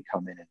 you need to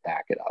come in and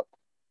back it up.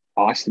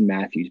 Austin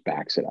Matthews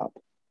backs it up.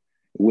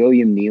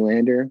 William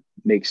Nylander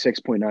makes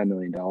 $6.9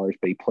 million,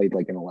 but he played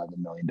like an $11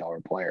 million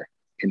player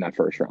in that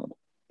first round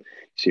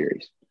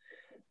series.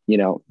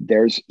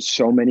 There's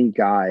so many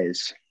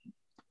guys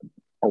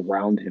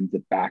around him to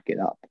back it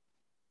up.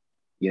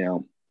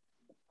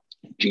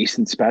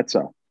 Jason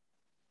Spezza.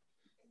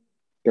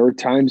 There were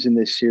times in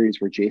this series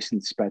where Jason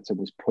Spezza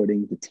was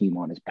putting the team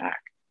on his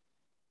back.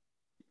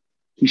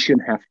 He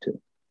shouldn't have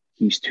to.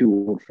 He's too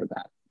old for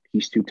that.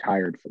 He's too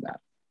tired for that.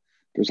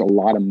 There's a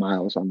lot of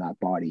miles on that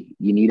body.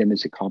 You need him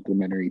as a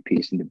complementary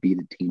piece and to be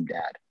the team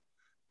dad,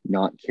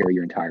 not carry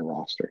your entire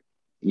roster,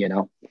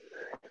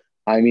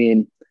 I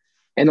mean,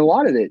 and a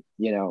lot of it,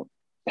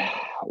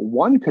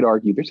 one could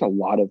argue there's a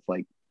lot of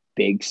like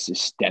big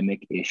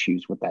systemic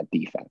issues with that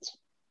defense.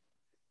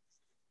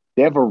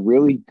 They have a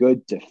really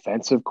good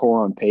defensive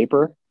core on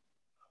paper,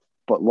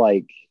 but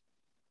like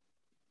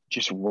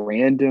just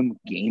random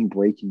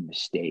game-breaking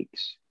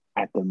mistakes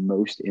at the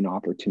most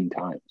inopportune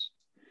times.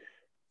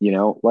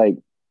 Like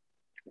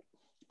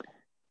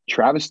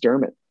Travis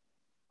Dermott,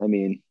 I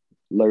mean,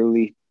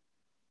 literally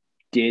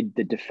did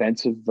the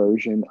defensive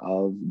version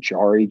of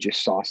Jari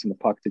just saucing the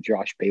puck to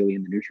Josh Bailey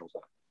in the neutral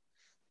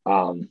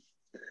zone.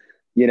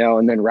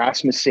 And then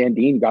Rasmus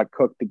Sandin got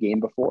cooked the game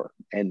before,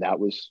 and that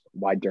was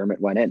why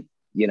Dermott went in.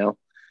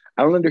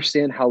 I don't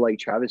understand how like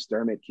Travis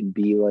Dermott can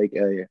be like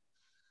a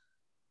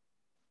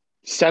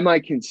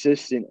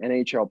semi-consistent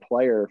NHL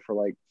player for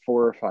like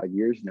 4 or 5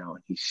 years now,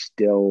 and he's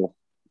still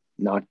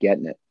not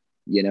getting it.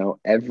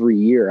 Every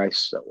year, I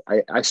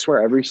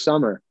swear, every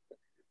summer,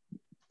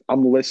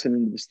 I'm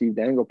listening to the Steve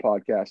Dangle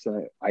podcast,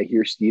 and I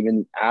hear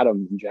Steven,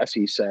 Adam, and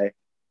Jesse say,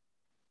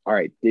 all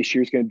right, this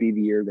year's going to be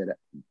the year that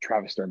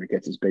Travis Dermott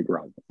gets his big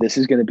run. This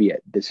is going to be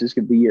it. This is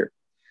going to be the year.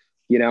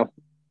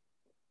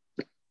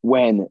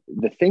 When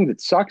the thing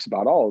that sucks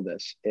about all of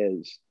this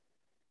is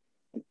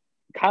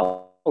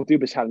Kyle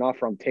Dubas had an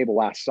offer on the table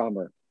last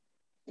summer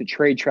to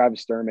trade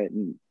Travis Dermott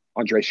and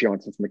Andres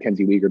Johnson for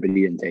Mackenzie Weegar, but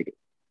he didn't take it.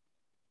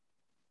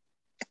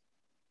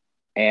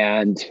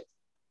 And,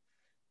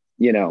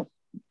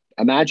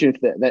 imagine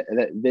if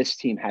that this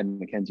team had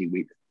Mackenzie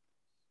Weegar.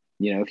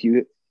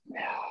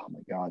 Oh my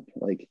God,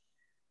 like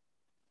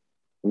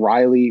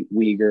Riley,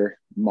 Weegar,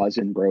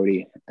 Muzzin,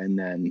 Brody, and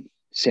then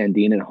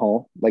Sandin and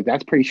Hall, like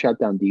that's pretty shut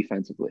down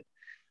defensively.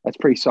 That's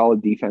pretty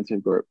solid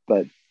defensive group,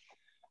 but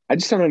I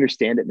just don't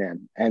understand it,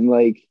 man. And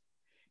like,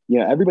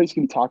 everybody's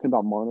gonna be talking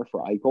about Marner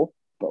for Eichel,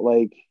 but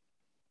like,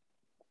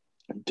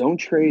 don't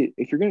trade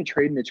if you're gonna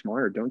trade Mitch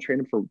Marner. Don't trade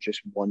him for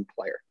just one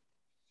player.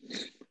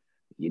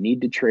 You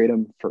need to trade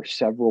them for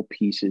several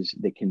pieces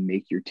that can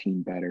make your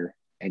team better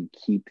and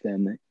keep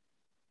them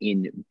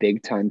in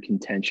big time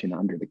contention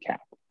under the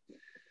cap.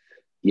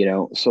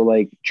 So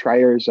like try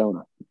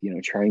Arizona,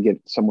 try and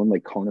get someone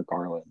like Connor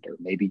Garland or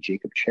maybe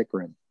Jacob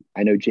Chikrin.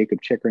 I know Jacob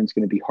Chikrin's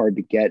going to be hard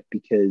to get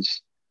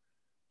because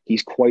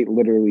he's quite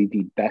literally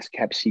the best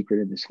kept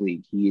secret in this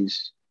league. He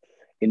is,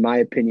 in my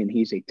opinion,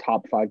 he's a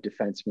top 5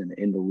 defenseman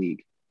in the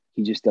league.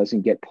 He just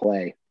doesn't get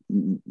play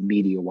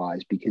media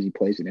wise because he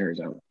plays in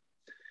Arizona.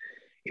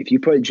 If you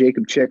put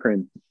Jacob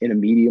Chikrin in a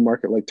media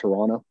market like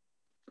Toronto,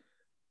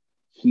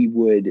 he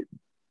would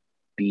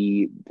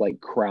be like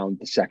crowned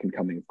the second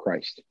coming of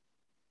Christ,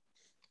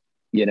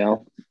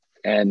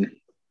 and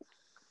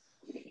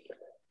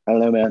I don't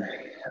know, man.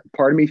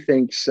 Part of me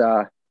thinks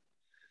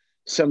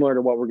similar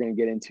to what we're going to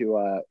get into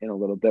in a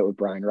little bit with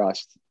Brian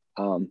Rust.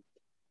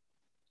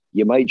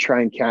 You might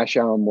try and cash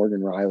out on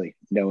Morgan Riley,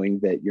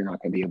 knowing that you're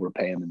not going to be able to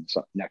pay him in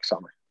next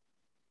summer.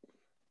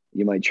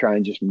 You might try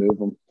and just move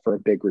him for a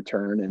big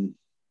return and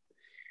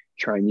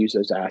try and use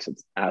those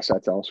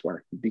assets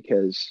elsewhere,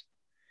 because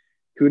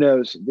who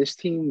knows, this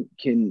team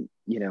can,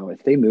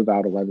 if they move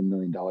out $11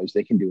 million,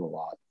 they can do a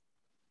lot.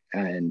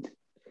 And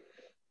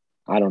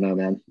I don't know,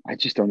 man. I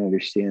just don't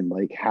understand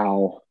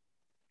how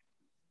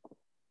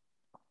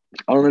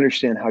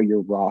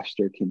your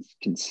roster can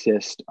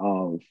consist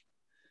of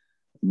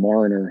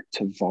Marner,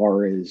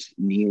 Tavares,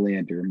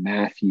 Nylander,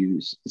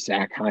 Matthews,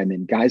 Zach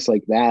Hyman, guys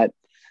like that.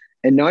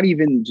 And not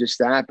even just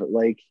that, but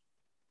like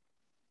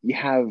you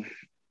have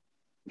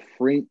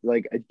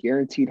a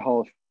guaranteed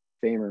Hall of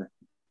Famer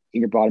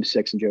in your bottom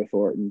 6 in Joe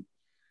Thornton,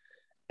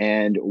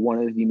 and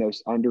one of the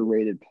most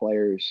underrated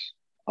players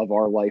of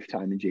our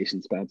lifetime in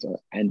Jason Spezza,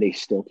 and they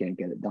still can't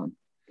get it done.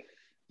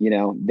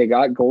 They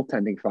got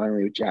goaltending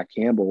finally with Jack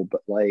Campbell,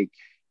 but like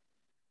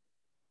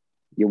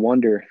you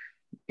wonder,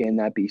 can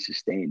that be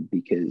sustained?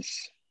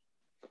 Because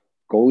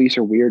goalies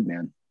are weird,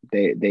 man.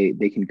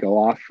 They can go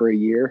off for a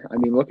year. I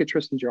mean, look at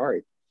Tristan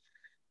Jarry.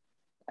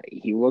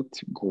 He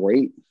looked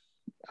great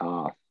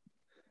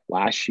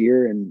last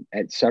year and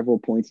at several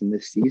points in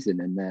this season,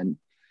 and then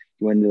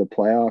he went into the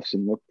playoffs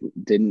and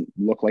didn't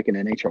look like an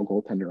NHL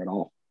goaltender at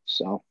all.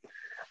 So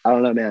I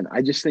don't know, man.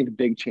 I just think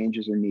big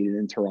changes are needed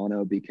in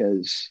Toronto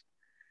because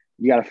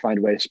you got to find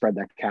a way to spread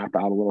that cap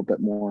out a little bit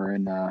more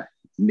and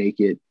make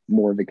it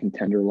more of a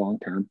contender long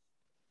term.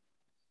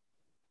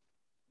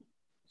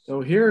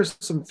 So here's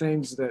some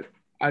things that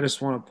I just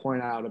want to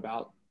point out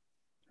about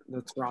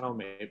the Toronto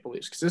Maple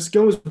Leafs, because this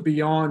goes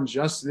beyond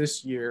just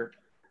this year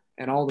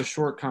and all the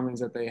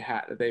shortcomings that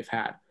they've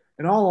had.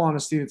 In all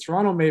honesty, the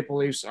Toronto Maple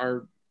Leafs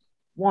are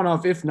one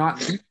of, if not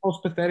the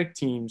most pathetic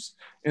teams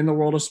in the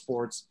world of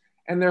sports,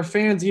 and their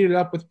fans eat it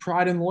up with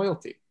pride and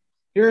loyalty.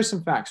 Here are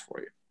some facts for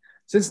you.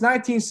 Since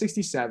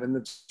 1967,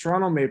 the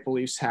Toronto Maple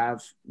Leafs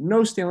have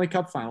no Stanley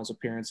Cup Finals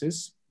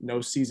appearances,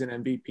 no season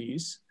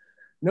MVPs,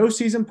 no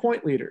season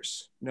point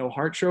leaders, no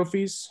Hart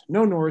trophies,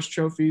 no Norris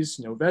trophies,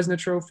 no Vezina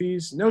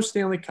trophies, no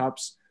Stanley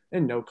Cups,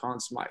 and no Conn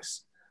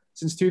Smythes.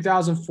 Since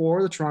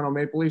 2004, the Toronto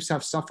Maple Leafs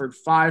have suffered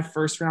 5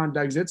 first-round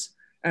exits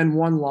and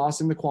 1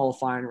 loss in the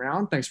qualifying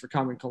round. Thanks for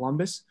coming,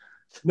 Columbus.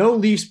 No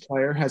Leafs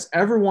player has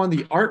ever won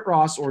the Art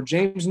Ross or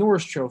James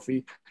Norris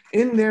trophy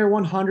in their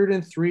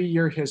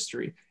 103-year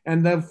history.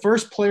 And the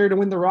first player to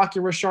win the Rocky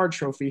Richard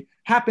trophy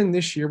happened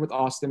this year with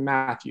Auston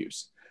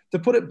Matthews. To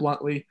put it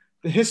bluntly,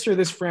 the history of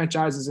this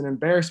franchise is an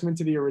embarrassment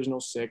to the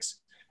original 6.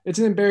 It's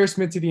an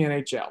embarrassment to the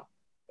NHL.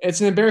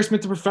 It's an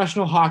embarrassment to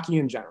professional hockey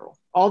in general.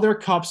 All their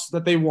cups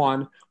that they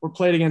won were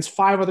played against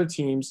 5 other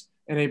teams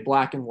in a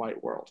black and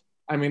white world.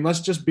 I mean,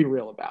 let's just be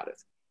real about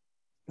it.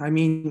 I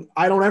mean,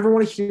 I don't ever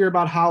want to hear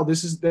about how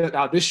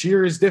this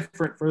year is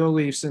different for the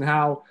Leafs and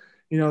how,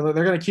 they're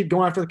going to keep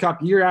going after the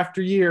cup year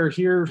after year.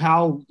 Hear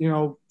how,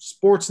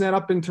 Sportsnet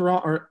up in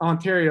Toronto or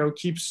Ontario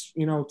keeps,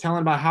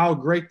 telling about how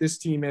great this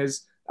team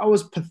is. That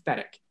was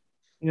pathetic.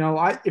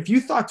 If you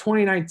thought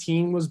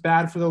 2019 was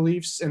bad for the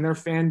Leafs and their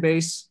fan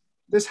base,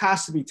 this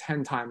has to be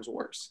 10 times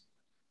worse.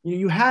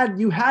 You had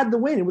the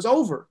win. It was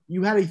over.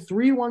 You had a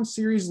 3-1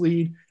 series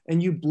lead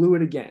and you blew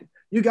it again.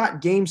 You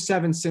got Game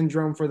 7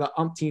 syndrome for the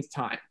umpteenth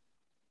time.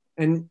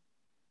 And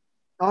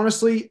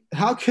honestly,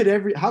 how could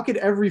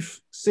every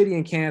city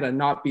in Canada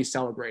not be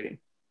celebrating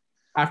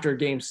after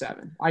Game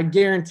 7? I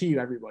guarantee you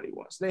everybody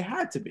was. They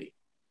had to be.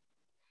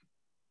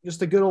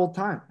 Just a good old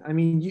time. I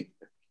mean,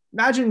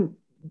 imagine,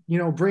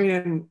 bringing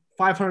in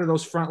 500 of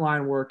those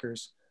frontline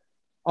workers,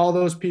 all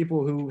those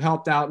people who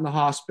helped out in the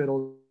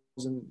hospitals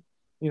and,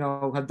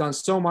 have done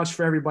so much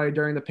for everybody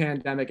during the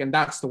pandemic. And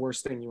that's the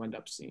worst thing you end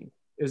up seeing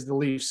is the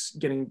Leafs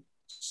getting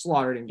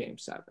slaughtered in Game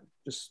 7.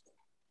 Just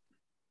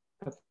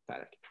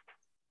pathetic.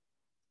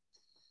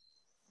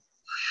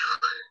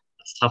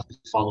 It's tough to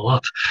follow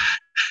up.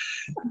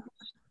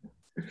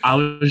 I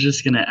was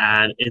just gonna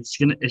add, it's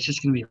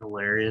just gonna be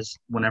hilarious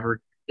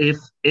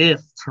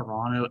if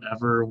Toronto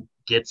ever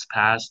gets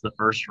past the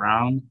first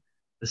round.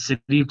 The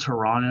city of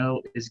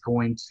Toronto is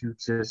going to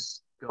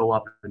just go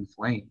up in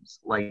flames.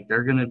 Like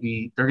they're gonna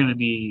be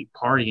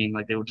partying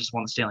like they would just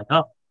want to Stanley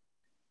Cup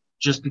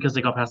just because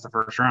they got past the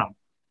first round.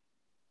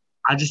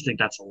 I just think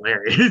that's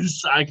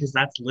hilarious because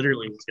that's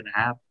literally what's going to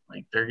happen.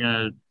 Like, they're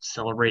going to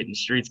celebrate in the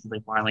streets because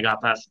they finally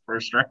got past the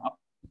first round.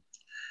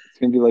 It's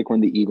gonna be like when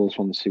the Eagles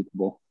won the Super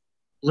Bowl.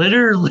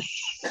 Literally.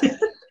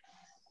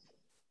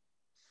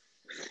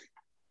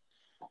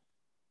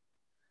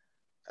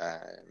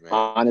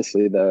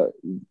 Honestly,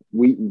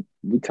 we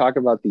talk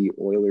about the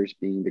Oilers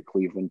being the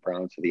Cleveland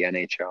Browns of the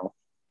NHL.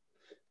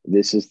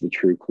 This is the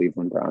true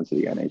Cleveland Browns of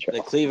the NHL.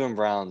 The Cleveland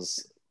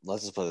Browns.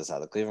 Let's just put this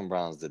out. The Cleveland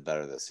Browns did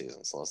better this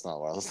season, so let's not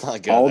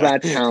go all there.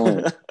 that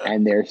talent,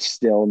 and they're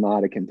still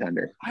not a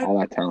contender. All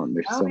that talent,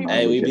 they're still not.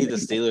 Hey, we beat the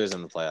Steelers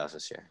in the playoffs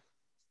this year.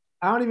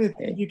 I don't even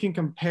think you can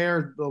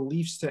compare the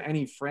Leafs to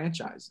any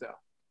franchise, though.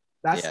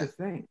 That's the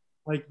thing.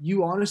 Like,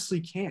 you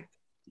honestly can't.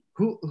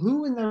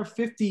 Who in their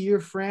 50-year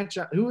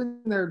franchise, who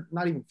in their,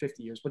 not even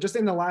 50 years, but just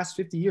in the last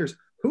 50 years,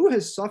 who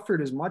has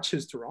suffered as much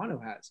as Toronto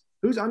has?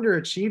 Who's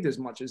underachieved as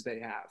much as they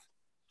have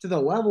to the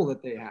level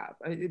that they have?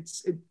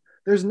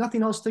 There's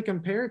nothing else to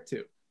compare it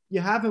to.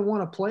 You haven't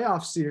won a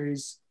playoff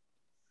series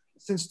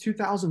since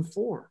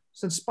 2004,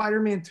 since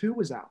Spider-Man 2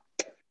 was out.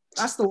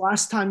 That's the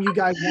last time you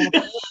guys won a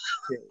playoff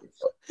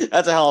series.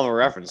 That's a hell of a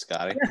reference,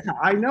 Scotty. Yeah,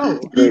 I know.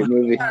 Great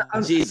movie.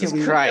 Jesus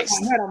Christ.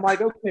 In my head, I'm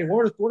like, okay,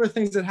 what are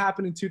things that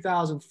happened in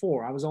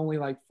 2004? I was only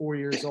like 4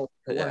 years old.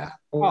 Yeah.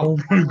 Oh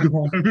my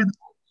God.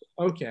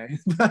 Okay.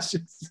 That's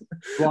just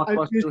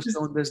Blockbuster was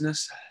still in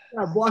business.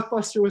 Yeah,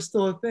 Blockbuster was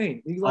still a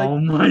thing. He's like, oh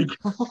my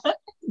God.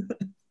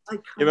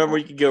 Like, You remember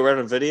you could go rent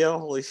a video?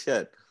 Holy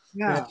shit.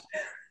 Yeah.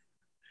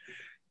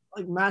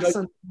 Like Matt Go-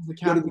 Son, the Go to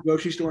captain. the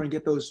grocery store and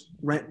get those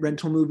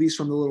rental movies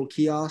from the little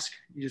kiosk.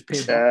 You just pay.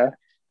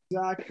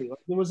 Exactly. Like,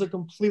 it was a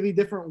completely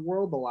different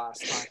world the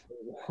last time they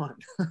won.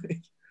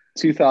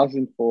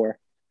 2004.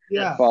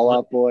 Yeah. Fall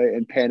Out Boy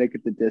and Panic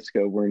at the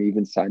Disco weren't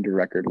even signed to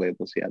record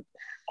labels yet.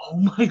 Oh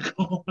my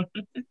God.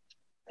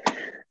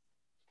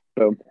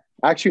 Boom.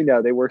 Actually,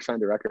 no, they were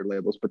signed to record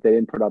labels, but they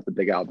didn't put out the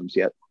big albums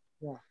yet.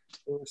 Yeah.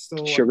 It was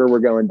still Sugar We're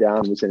Going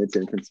Down was in its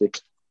infancy.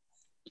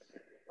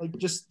 like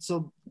just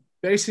so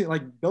basically,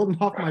 like, building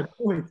off my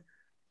point,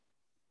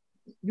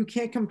 you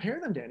can't compare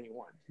them to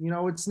anyone. You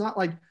know, it's not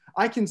like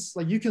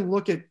you can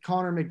look at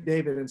Connor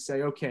McDavid and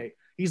say, okay,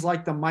 he's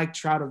like the Mike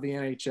Trout of the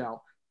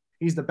NHL.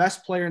 He's the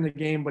best player in the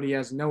game, but he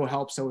has no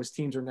help, so his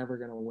teams are never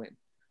going to win.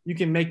 You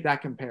can make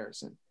that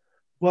comparison.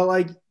 Well,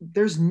 like,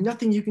 there's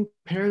nothing you can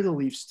compare the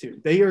Leafs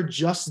to. They are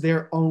just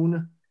their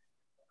own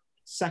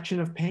section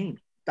of pain.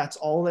 That's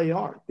all they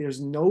are. There's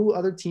no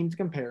other team to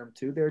compare them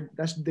to.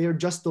 They're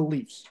just the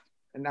Leafs,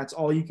 and that's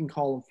all you can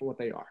call them for what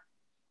they are.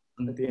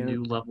 It's a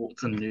new level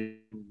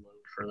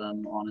for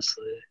them,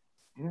 honestly.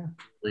 Yeah, It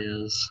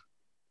really is.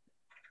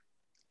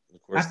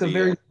 At the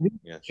very least,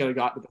 they should have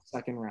gotten to the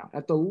second round.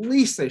 At the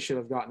least, they should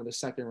have gotten to the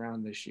second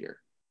round this year.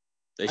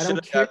 They should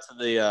have got to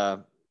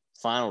the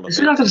final. They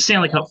should have got to the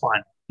Stanley Cup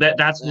final.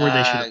 That's where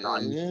they should have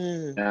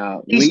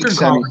gone. Eastern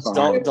Conference.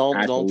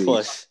 Don't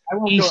push.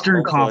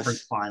 Eastern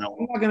Conference final.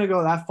 I'm not going to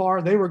go that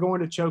far. They were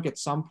going to choke at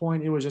some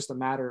point. It was just a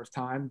matter of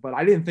time, but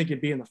I didn't think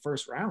it'd be in the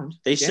first round.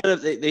 They should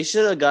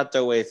have got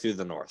their way through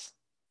the North.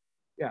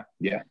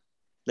 Yeah.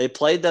 They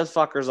played them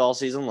fuckers all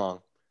season long.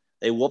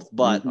 They whooped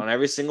butt on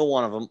every single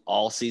one of them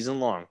all season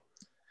long.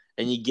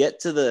 And you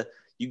get to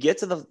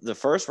the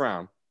first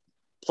round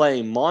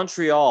playing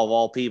Montreal of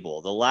all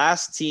people, the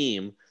last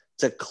team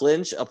to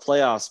clinch a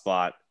playoff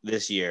spot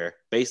this year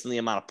based on the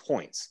amount of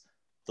points.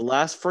 The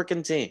last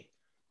freaking team.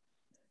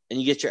 And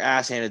you get your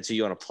ass handed to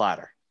you on a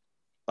platter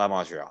by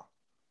Montreal.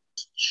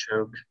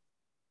 Choke.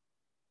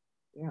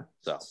 Yeah.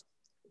 So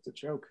it's a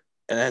choke.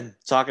 And then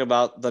talking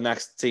about the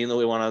next team that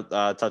we want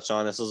to touch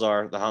on, this is the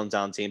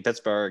hometown team,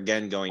 Pittsburgh,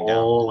 again going down.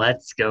 Oh,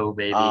 let's go,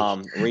 baby.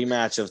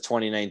 Rematch of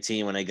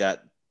 2019 when they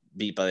got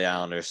beat by the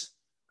Islanders.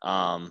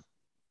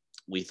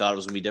 We thought it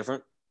was going to be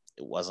different.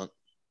 It wasn't.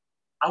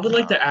 I would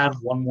like to add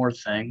one more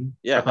thing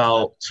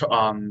about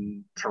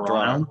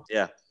Toronto.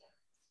 Yeah.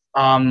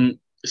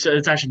 So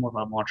it's actually more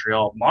about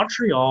Montreal.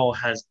 Montreal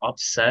has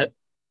upset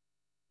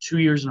 2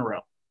 years in a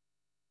row.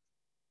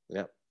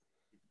 Yep.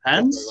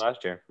 Pens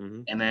last year.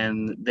 Mm-hmm. And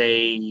then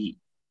they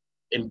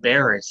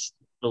embarrassed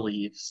the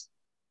Leafs.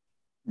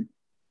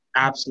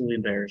 Absolutely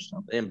embarrassed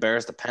them. They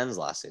embarrassed the Pens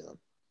last season.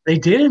 They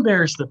did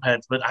embarrass the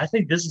Pens, but I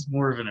think this is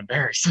more of an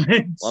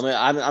embarrassment. Well,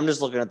 I mean, I'm just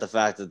looking at the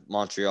fact that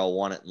Montreal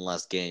won it in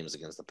less games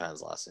against the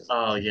Pens last season.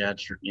 Oh, yeah,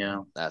 true.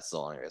 Yeah. That's the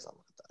only reason I'm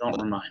looking at that.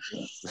 Don't remind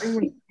me. The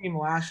Penguins team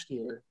last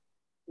year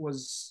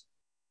was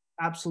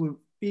absolute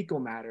fecal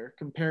matter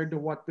compared to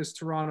what this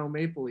Toronto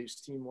Maple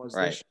Leafs team was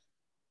right. this year.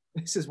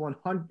 This is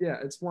 100. Yeah,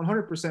 it's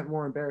 100%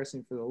 more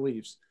embarrassing for the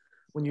Leafs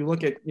when you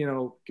look at,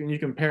 when you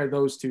compare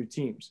those two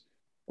teams.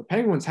 The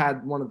Penguins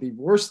had one of the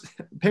worst.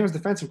 Penguins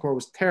defensive core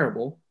was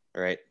terrible.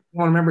 Right. You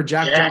want to remember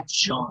Jack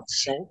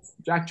Johnson,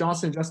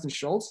 and Justin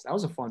Schultz? That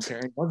was a fun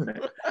pairing, wasn't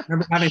it?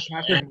 Remember having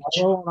Patrick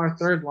Marleau on our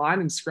third line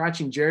and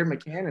scratching Jared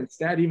McCann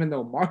instead, even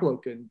though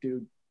Marleau couldn't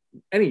do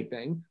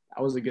anything.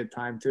 That was a good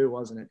time too,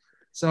 wasn't it?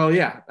 So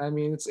yeah, I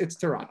mean, it's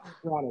Toronto.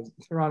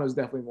 Toronto's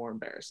definitely more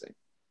embarrassing.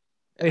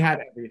 They had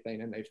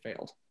everything and they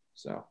failed.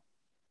 So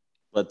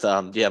But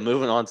yeah,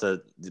 moving on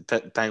to the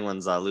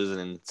Penguins losing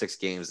in 6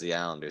 games to the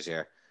Islanders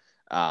here.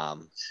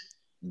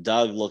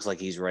 Doug looks like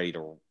he's ready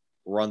to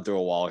run through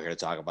a wall here to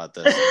talk about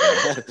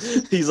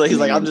this. he's like, he's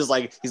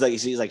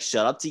like,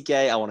 shut up,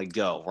 TK. I want to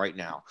go right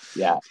now.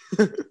 Yeah.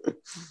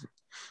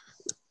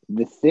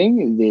 The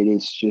thing that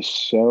is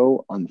just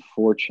so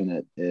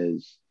unfortunate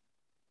is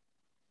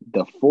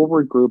the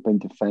forward group and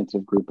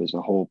defensive group as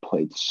a whole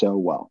played so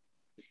well.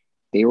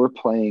 They were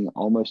playing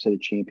almost at a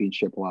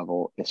championship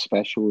level,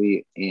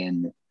 especially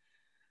in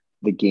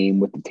the game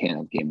with the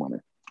Tanev game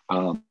winner.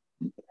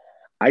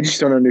 I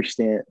just don't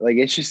understand. Like,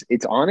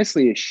 it's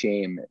honestly a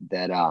shame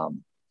that,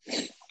 and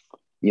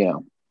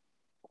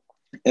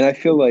I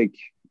feel like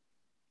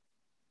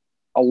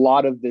a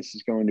lot of this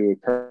is going to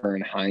occur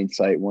in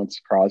hindsight once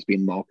Crosby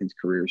and Malkin's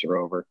careers are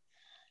over.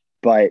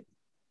 But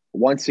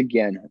once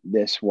again,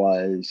 this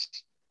was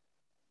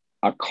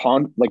a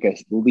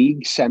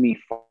league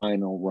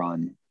semifinal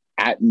run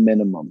at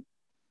minimum,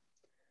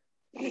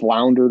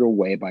 floundered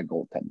away by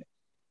goaltending.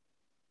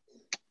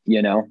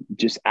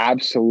 Just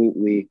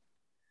absolutely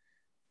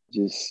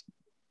just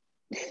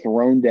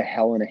thrown to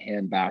hell in a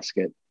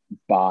handbasket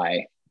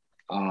by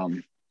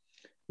the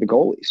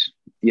goalies,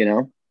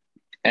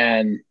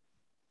 And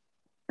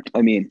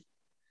I mean,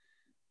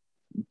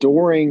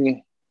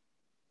 during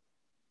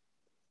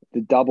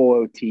the double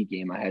OT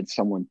game, I had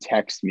someone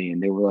text me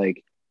and they were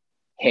like,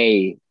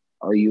 hey,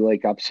 are you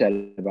like upset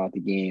about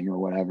the game or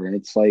whatever? And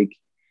it's like,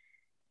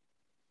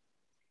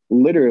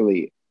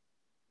 literally,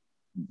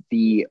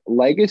 the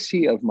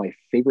legacy of my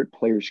favorite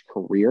player's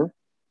career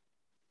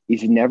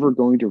is never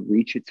going to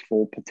reach its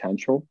full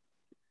potential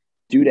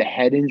due to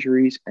head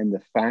injuries and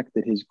the fact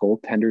that his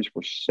goaltenders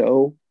were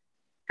so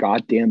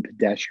goddamn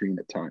pedestrian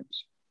at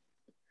times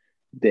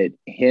that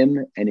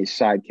him and his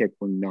sidekick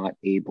were not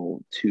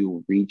able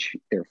to reach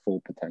their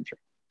full potential.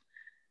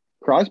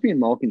 Crosby and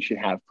Malkin should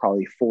have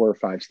probably 4 or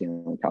 5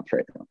 Stanley Cups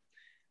right now.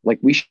 Like,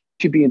 we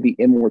should be in the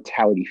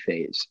immortality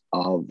phase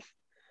of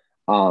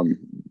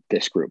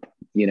this group,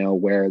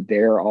 where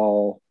they're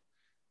all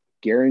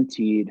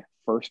guaranteed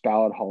first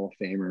ballot Hall of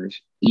Famers,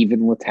 even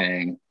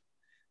Letang.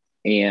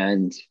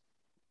 And,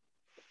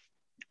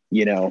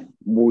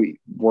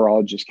 we're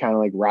all just kind of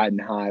like riding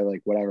high,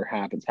 like whatever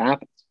happens,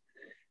 happens.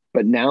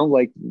 But now,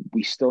 like,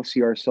 we still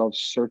see ourselves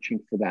searching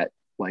for that,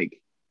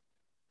 like,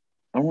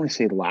 I don't want to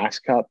say last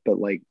cup, but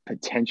like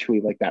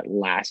potentially like that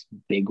last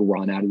big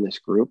run out of this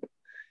group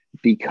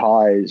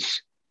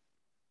because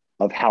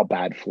of how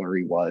bad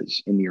Fleury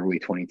was in the early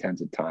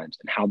 2010s at times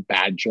and how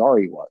bad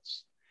Jari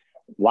was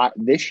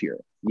this year,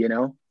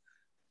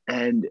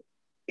 And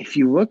if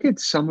you look at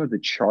some of the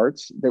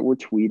charts that were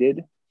tweeted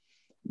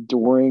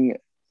during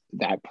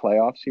that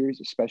playoff series,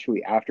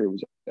 especially after it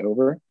was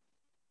over,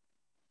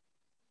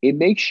 it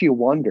makes you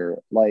wonder,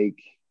 like,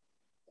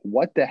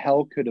 what the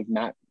hell could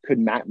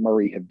Matt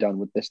Murray have done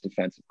with this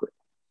defensive group?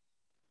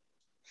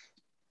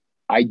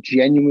 I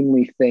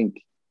genuinely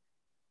think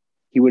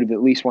he would have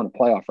at least won a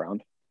playoff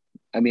round.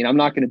 I mean, I'm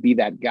not going to be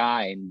that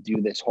guy and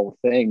do this whole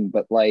thing,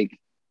 but like,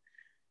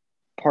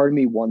 part of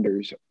me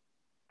wonders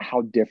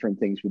how different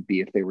things would be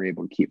if they were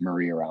able to keep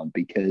Murray around,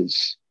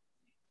 because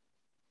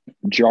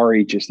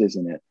Jari just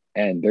isn't it.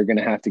 And they're going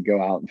to have to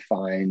go out and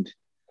find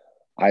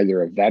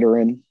either a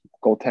veteran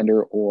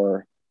goaltender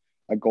or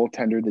a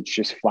goaltender that's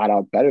just flat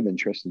out better than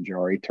Tristan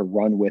Jari to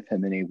run with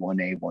him in a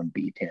 1A,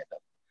 1B tandem,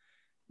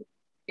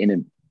 in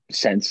a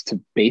sense to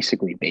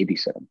basically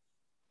babysit him.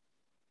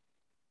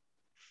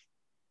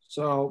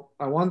 So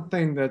one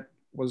thing that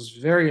was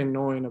very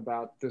annoying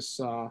about this,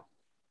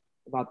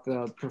 about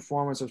the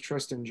performance of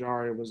Tristan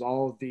Jari was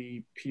all of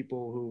the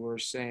people who were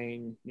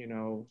saying,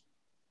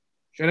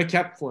 should have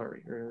kept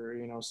Fleury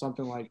or,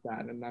 something like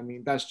that. And I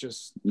mean, that's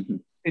just,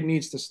 it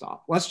needs to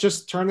stop. Let's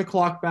just turn the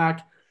clock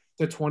back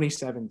to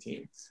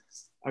 2017.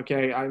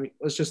 Okay. I mean,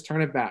 let's just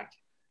turn it back.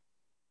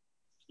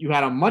 You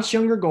had a much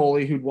younger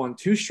goalie who'd won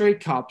 2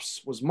 straight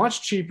cups, was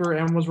much cheaper,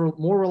 and was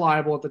more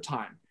reliable at the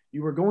time.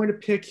 You were going to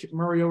pick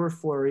Murray over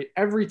Fleury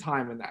every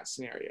time in that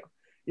scenario.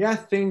 Yeah,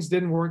 things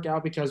didn't work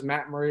out because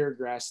Matt Murray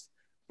regressed,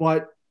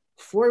 but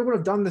Fleury would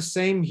have done the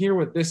same here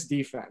with this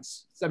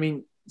defense. I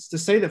mean, to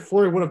say that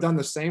Fleury would have done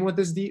the same with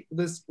this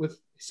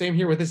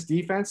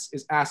defense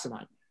is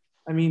asinine.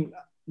 I mean,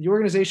 the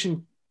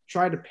organization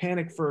tried to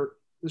panic for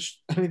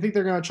this. I think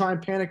they're going to try and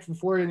panic for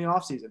Fleury in the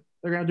offseason.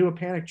 They're going to do a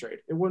panic trade.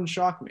 It wouldn't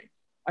shock me.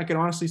 I could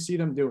honestly see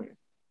them doing it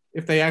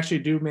if they actually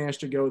do manage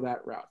to go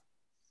that route.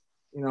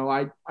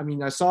 I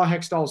mean, I saw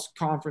Hextall's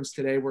conference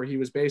today where he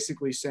was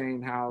basically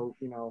saying how,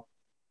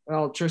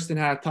 well, Tristan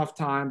had a tough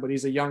time, but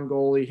he's a young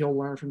goalie. He'll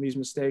learn from these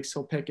mistakes.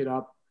 He'll pick it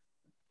up.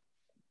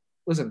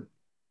 Listen,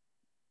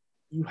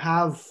 you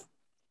have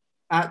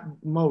at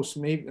most,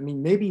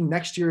 maybe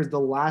next year is the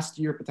last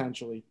year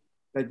potentially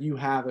that you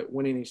have at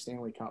winning a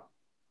Stanley Cup.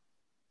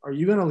 Are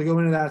you going to go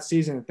into that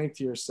season and think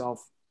to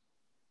yourself,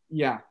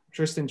 yeah,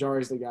 Tristan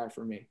Jari is the guy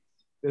for me.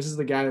 This is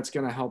the guy that's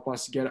going to help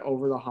us get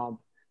over the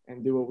hump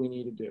and do what we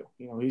need to do.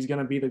 He's going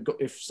to be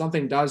if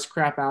something does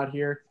crap out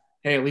here,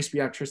 hey, at least we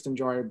have Tristan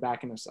Jari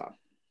backing us up.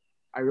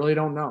 I really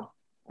don't know.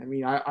 I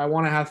mean, I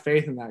want to have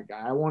faith in that guy.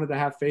 I wanted to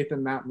have faith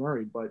in Matt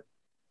Murray, but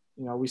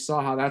we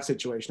saw how that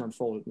situation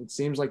unfolded. It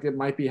seems like it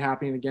might be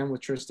happening again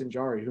with Tristan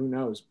Jari. Who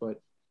knows?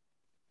 But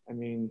I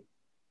mean,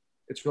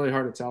 it's really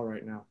hard to tell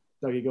right now.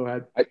 Dougie, go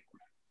ahead.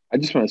 I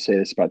just want to say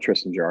this about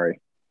Tristan Jari.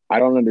 I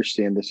don't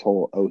understand this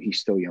whole, oh, he's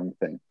still young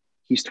thing.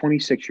 He's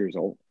 26 years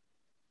old.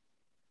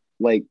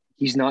 Like,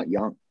 he's not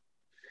young.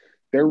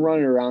 They're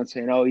running around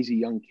saying, oh, he's a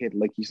young kid.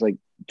 Like, he's like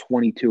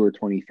 22 or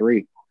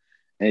 23.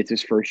 And it's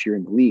his first year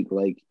in the league.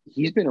 Like,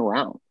 he's been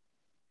around.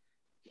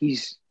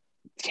 He's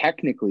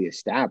technically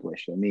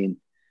established. I mean,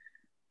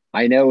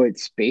 I know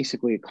it's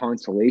basically a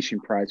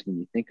consolation prize when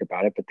you think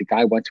about it, but the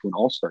guy went to an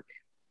all-star game.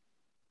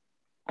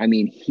 I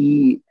mean,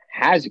 he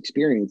has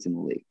experience in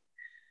the league.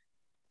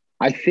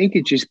 I think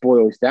it just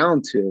boils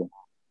down to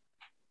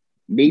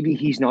maybe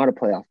he's not a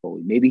playoff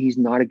goalie. Maybe he's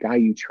not a guy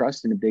you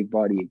trust in a big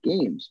body of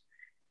games.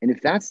 And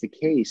if that's the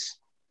case,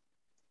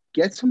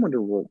 get someone to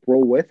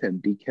roll with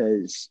him,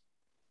 because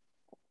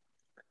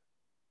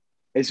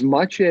as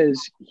much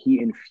as he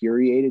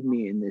infuriated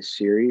me in this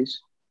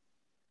series,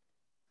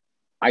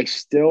 I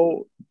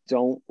still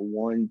don't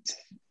want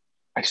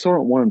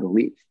him to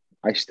leave.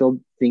 I still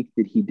think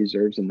that he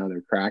deserves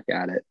another crack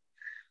at it.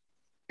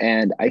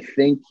 And I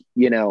think,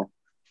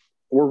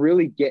 we're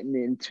really getting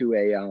into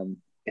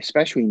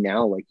especially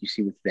now, like you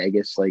see with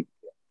Vegas, like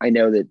I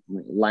know that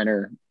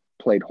Leonard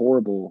played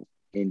horrible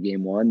in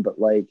game one, but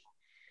like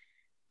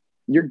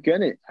I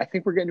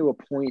think we're getting to a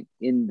point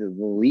in the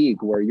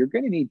league where you're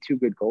going to need two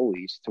good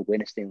goalies to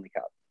win a Stanley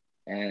Cup.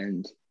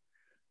 And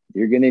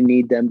you're going to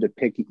need them to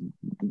pick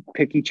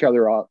each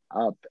other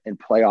up and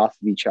play off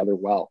of each other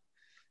well.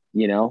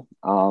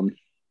 I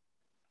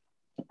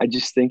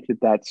just think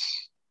that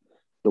that's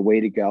the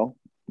way to go.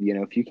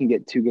 If you can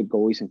get two good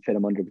goalies and fit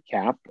them under the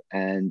cap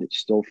and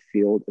still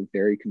field a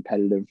very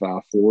competitive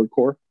forward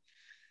core,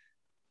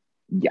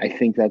 I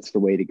think that's the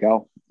way to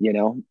go,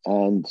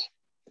 and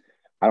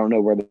I don't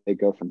know where they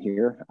go from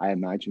here. I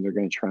imagine they're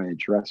going to try and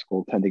address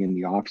goaltending in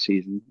the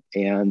offseason.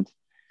 And,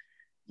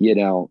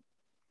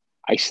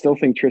 I still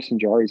think Tristan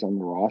Jari's on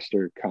the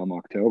roster come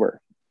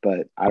October,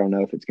 but I don't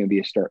know if it's going to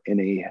be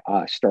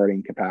a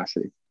starting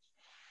capacity.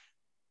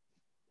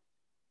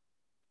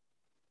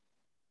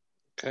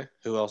 Okay.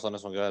 Who else on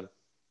this one? Go ahead.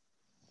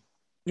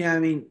 Yeah, I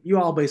mean, you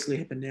all basically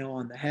hit the nail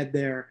on the head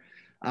there.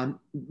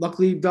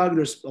 Luckily, Doug,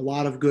 there's a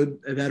lot of good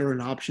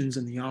veteran options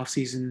in the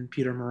offseason.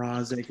 Peter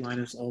Mrazek,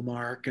 Linus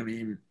Olmark. I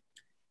mean,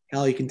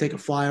 hell, you can take a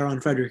flyer on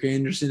Frederik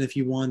Andersen if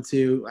you want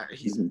to.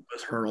 He's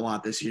was hurt a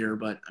lot this year,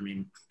 but, I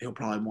mean, he'll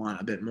probably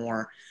want a bit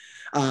more.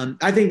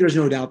 I think there's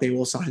no doubt they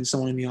will sign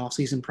someone in the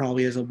offseason,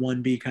 probably as a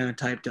 1B kind of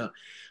type to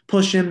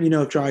push him.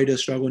 If Jari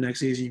does struggle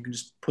next season, you can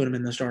just put him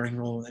in the starting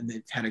role, and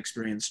they've had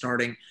experience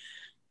starting.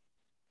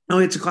 Oh,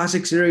 it's a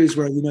classic series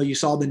where, you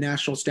saw the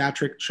national stat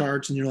trick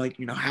charts and you're like,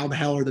 how the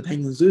hell are the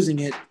Penguins losing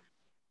it?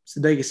 It's the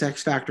biggest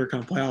X factor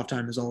come playoff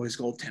time is always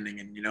goaltending.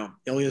 And,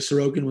 Ilya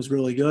Sorokin was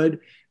really good.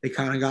 They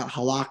kind of got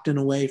Halaktin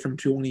away from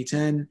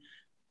 2010.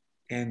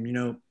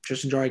 And,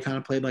 Tristan Jari kind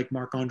of played like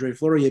Marc-Andre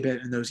Fleury a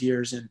bit in those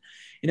years. And,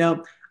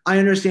 I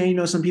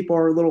understand, some people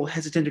are a little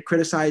hesitant to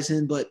criticize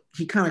him, but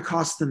he kind of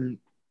cost them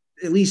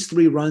at least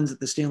 3 runs at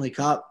the Stanley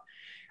Cup.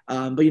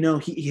 But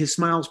his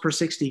smiles per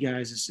 60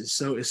 guys is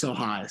so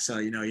high. So,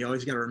 you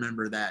always got to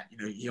remember that,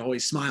 he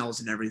always smiles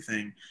and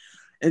everything.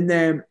 And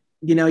then,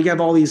 you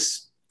have all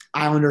these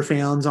Islander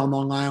fans on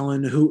Long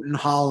Island hooting,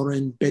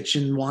 hollering,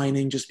 bitching,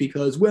 whining just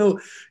because, we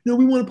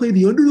want to play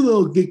the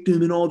underdog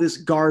victim and all this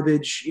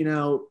garbage.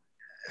 You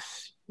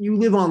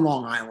live on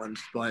Long Island,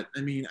 but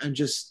I mean, I'm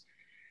just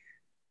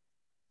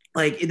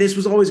like, this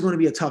was always going to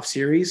be a tough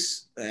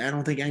series. I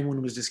don't think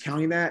anyone was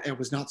discounting that. I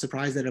was not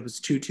surprised that it was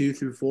 2-2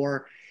 through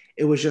 4.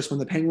 It was just when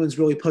the Penguins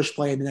really pushed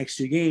play in the next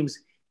 2 games,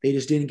 they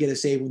just didn't get a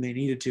save when they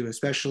needed to,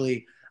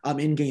 especially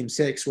in Game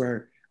 6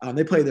 where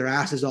they played their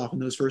asses off in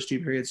those first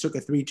 2 periods, took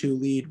a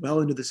 3-2 lead well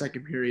into the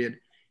second period,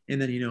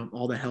 and then,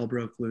 all the hell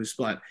broke loose.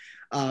 But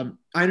I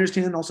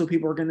understand also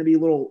people are going to be a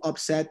little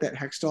upset that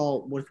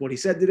Hextall, with what he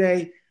said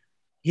today,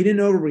 he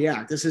didn't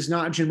overreact. This is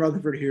not Jim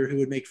Rutherford here who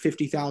would make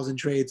 50,000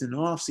 trades in the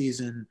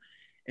offseason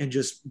and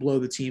just blow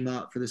the team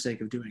up for the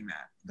sake of doing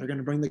that. They're going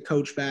to bring the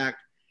coach back.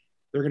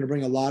 They're going to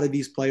bring a lot of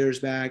these players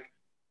back.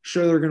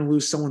 Sure, they're going to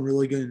lose someone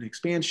really good in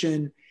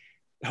expansion.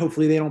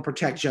 Hopefully they don't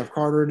protect Jeff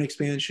Carter in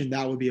expansion.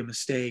 That would be a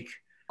mistake.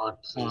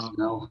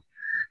 No.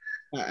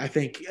 I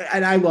think,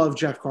 and I love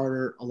Jeff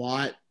Carter a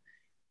lot,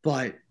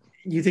 but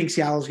you think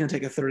Seattle's going to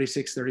take a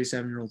 36,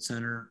 37-year-old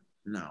center?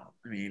 No.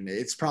 I mean,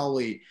 it's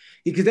probably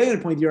 – because at a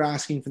point you're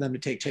asking for them to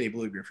take Teddy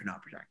Blueger if you're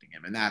not protecting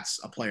him, and that's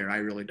a player I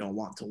really don't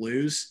want to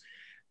lose.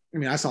 I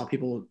mean, I saw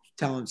people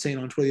saying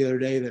on Twitter the other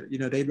day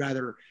that, they'd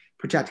rather –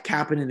 protect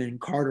Kapanen and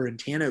Carter and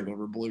Tanev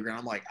over Blueger. And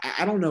I'm like,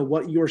 I don't know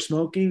what you're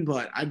smoking,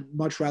 but I'd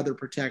much rather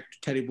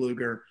protect Teddy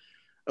Blueger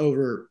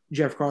over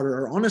Jeff Carter,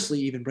 or honestly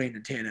even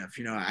Brandon Tanev.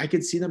 I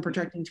could see them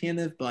protecting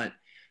Tanev, but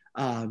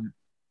I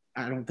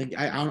don't think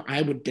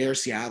I would dare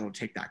Seattle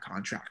take that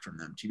contract from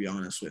them, to be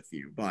honest with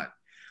you. But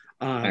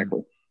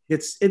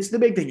it's the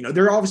big thing.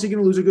 They're obviously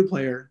going to lose a good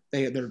player.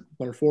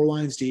 They're 4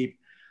 lines deep.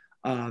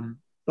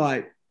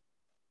 but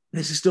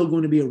this is still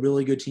going to be a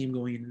really good team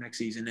going into next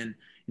season. And,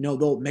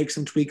 they'll make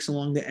some tweaks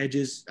along the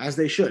edges as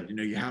they should.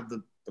 You have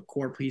the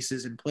core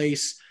pieces in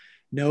place.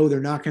 No, they're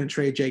not going to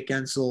trade Jake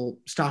Gensel.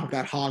 Stop with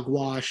that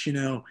hogwash.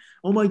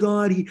 Oh my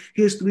God, he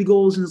has 3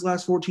 goals in his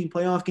last 14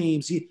 playoff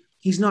games.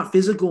 He's not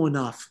physical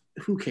enough.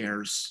 Who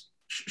cares?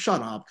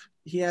 Shut up.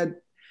 He had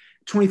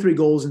 23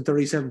 goals in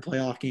 37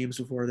 playoff games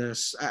before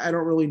this. I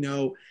don't really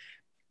know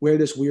where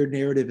this weird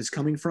narrative is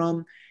coming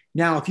from.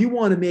 Now, if you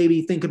want to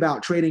maybe think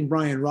about trading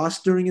Brian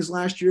Rust during his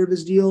last year of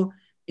his deal,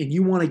 and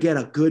you want to get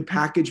a good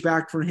package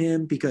back for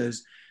him,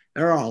 because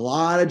there are a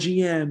lot of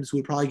GMs who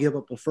would probably give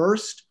up a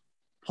first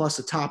plus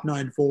a top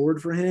 9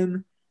 forward for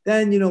him,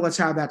 then, let's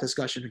have that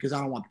discussion, because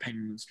I don't want the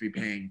Penguins to be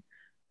paying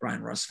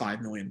Brian Rust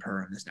 $5 million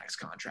per in this next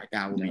contract.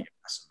 That will be a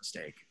massive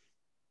mistake.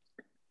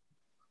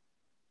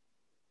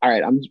 All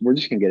right, we're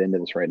just gonna get into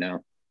this right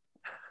now.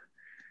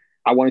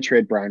 I want to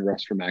trade Brian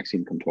Rust for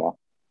Maxime Comtois.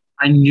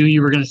 I knew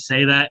you were going to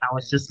say that. I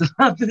was just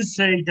about to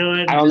say, do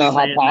it. I don't know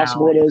how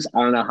possible it is.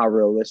 I don't know how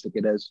realistic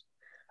it is.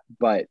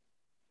 But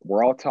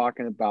we're all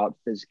talking about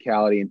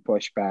physicality and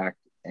pushback,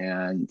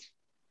 and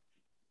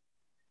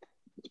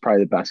it's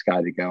probably the best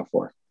guy to go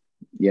for,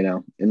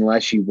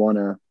 unless you want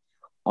to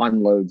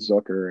unload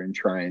Zucker and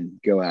try and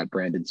go at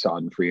Brandon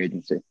Saad in free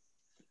agency.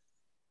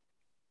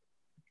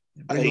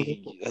 I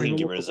think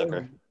get rid of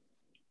Zucker.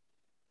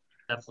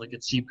 Definitely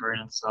could see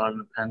Brandon Saad in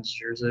the Pens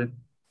jersey.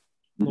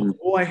 Oh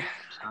boy.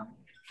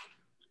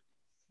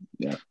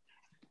 Yeah.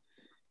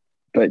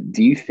 But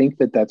do you think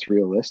that that's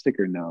realistic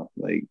or no?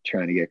 Like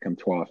trying to get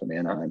Comtois from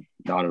Anaheim?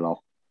 Not at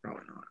all.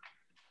 Probably not.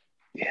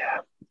 Yeah,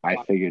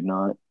 I figured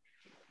not.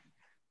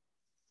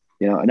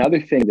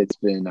 Another thing that's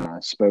been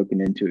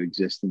spoken into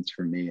existence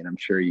for me, and I'm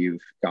sure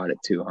you've got it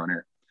too,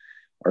 Hunter.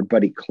 Our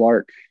buddy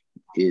Clark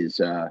is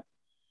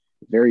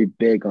very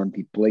big on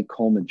the Blake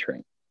Coleman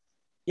train.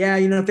 Yeah,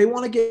 if they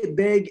want to get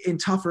big and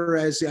tougher,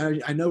 as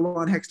I know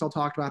Ron Hextall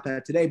talked about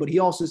that today, but he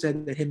also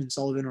said that him and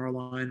Sullivan are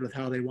aligned with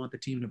how they want the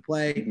team to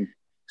play. Mm-hmm.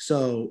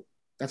 So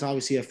that's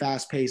obviously a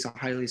fast-paced, a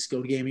highly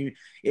skilled game. I mean,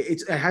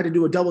 I had to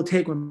do a double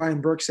take when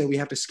Brian Burke said we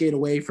have to skate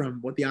away from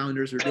what the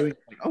Islanders are doing.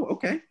 Like, oh,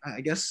 okay.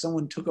 I guess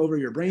someone took over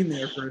your brain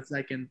there for a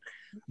second.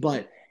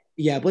 But,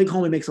 yeah, Blake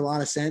Coleman makes a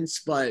lot of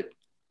sense, but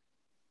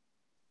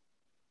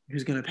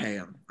who's going to pay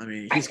him? I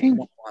mean, he's going to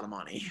want a lot of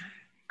money.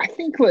 I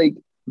think,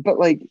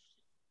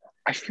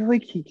 I feel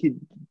like he could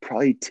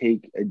probably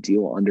take a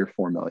deal under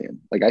 $4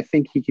 million. I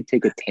think he could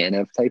take a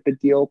Tanev type of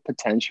deal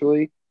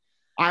potentially.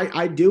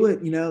 I do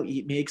it.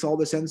 He makes all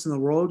the sense in the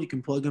world. You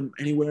can plug him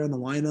anywhere in the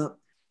lineup.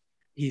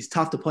 He's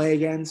tough to play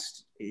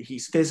against.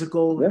 He's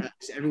physical. Yeah.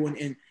 Everyone,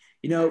 and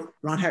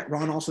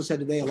Ron also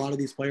said today a lot of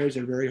these players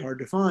are very hard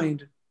to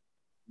find.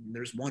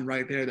 There's one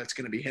right there that's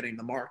going to be hitting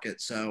the market.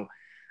 So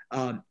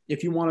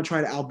if you want to try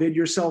to outbid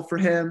yourself for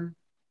him,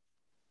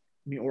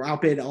 or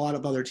outbid a lot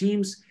of other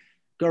teams,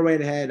 go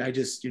right ahead. I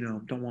just,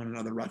 don't want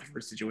another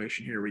Rutherford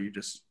situation here where you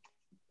just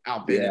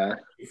outbid it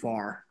too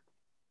far.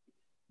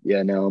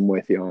 Yeah, no, I'm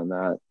with you on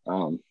that.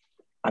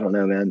 I don't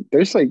know, man.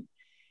 There's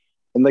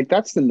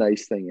that's the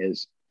nice thing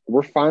is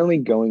we're finally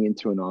going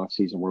into an off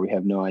season where we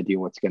have no idea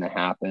what's going to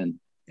happen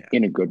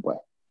in a good way.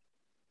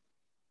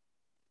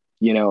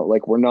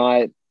 We're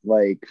not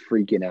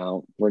freaking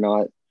out.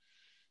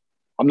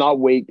 I'm not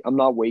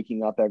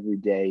waking up every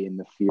day in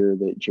the fear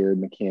that Jared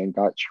McCann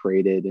got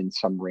traded in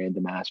some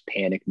random ass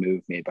panic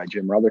move made by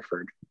Jim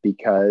Rutherford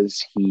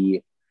because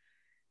he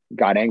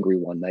got angry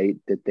one night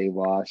that they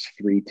lost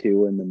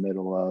 3-2 in the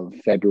middle of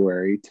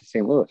February to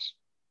St. Louis.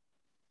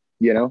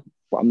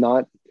 I'm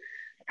not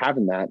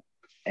having that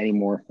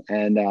anymore.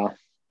 And I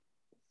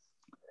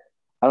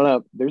don't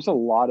know. There's a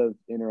lot of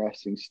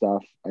interesting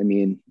stuff. I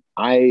mean,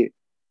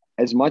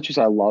 as much as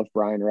I love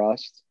Brian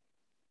Rust,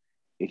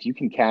 if you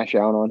can cash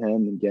out on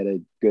him and get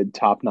a good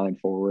top 9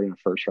 forward and a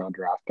first round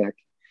draft pick,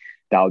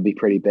 that would be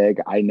pretty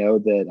big. I know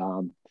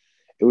that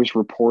it was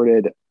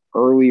reported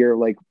earlier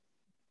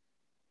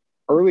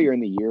in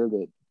the year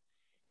that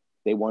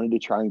they wanted to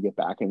try and get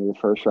back into the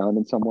first round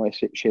in some way,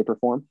 shape, or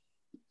form.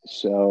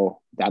 So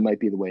that might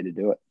be the way to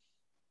do it.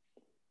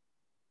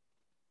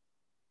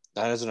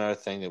 That is another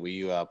thing that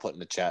we put in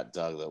the chat,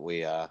 Doug,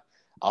 that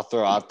I'll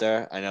throw out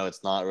there. I know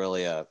it's not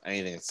really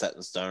anything that's set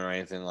in stone or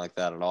anything like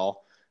that at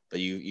all, but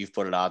you've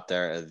put it out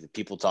there.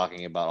 People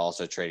talking about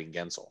also trading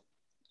Gensel.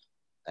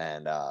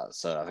 And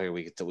so I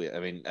figure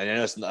I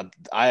know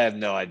I have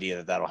no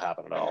idea that'll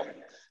happen at all.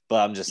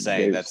 But I'm just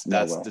saying it's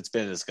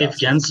been discussed. If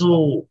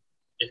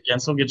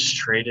Gensel gets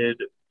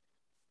traded,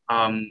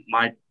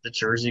 the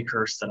jersey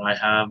curse that I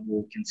have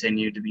will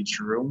continue to be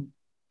true,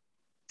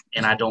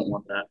 and I don't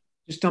want that.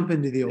 Just dump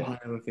into the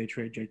Ohio if they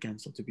trade Jake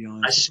Gensel. To be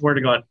honest, I swear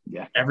to God,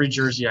 every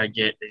jersey I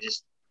get, they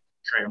just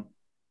trade him.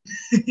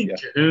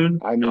 Cahoon,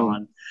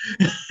 gone.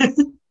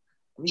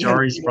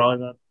 Jari's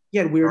probably not.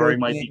 Jari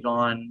might be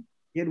gone.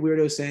 He had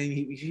weirdos saying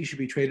he should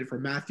be traded for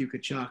Matthew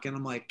Tkachuk, and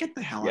I'm like, get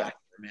the hell out of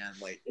here, man!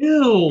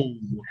 Ew.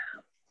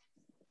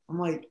 I'm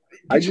like,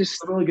 he's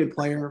a really good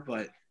player,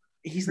 but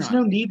There's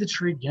no need to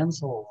trade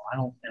Gensel.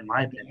 In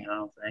my opinion, I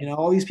don't think.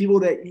 All these people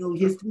that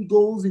he has 3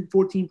 goals in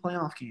 14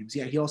 playoff games.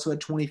 Yeah, he also had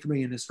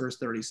 23 in his first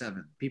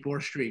 37. People are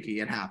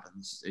streaky. It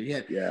happens. He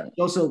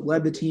also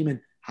led the team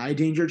in high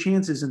danger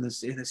chances in the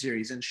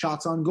series, and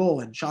shots on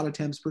goal, and shot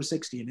attempts per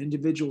 60, and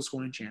individual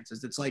scoring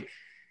chances. It's like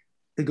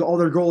all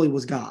their goalie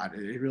was God.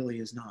 It really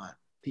is not.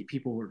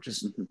 People were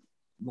just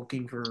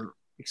looking for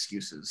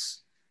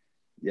excuses.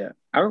 Yeah,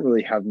 I don't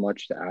really have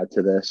much to add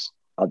to this,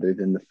 other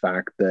than the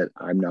fact that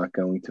I'm not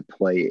going to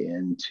play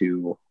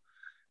into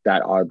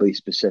that oddly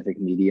specific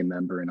media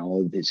member and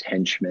all of his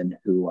henchmen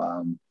who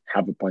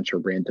have a bunch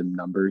of random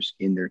numbers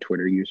in their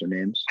Twitter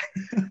usernames.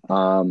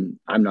 I'm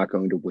not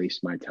going to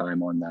waste my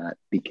time on that,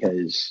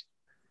 because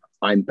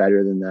I'm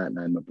better than that and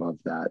I'm above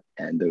that.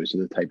 And those are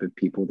the type of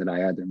people that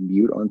I either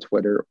mute on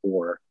Twitter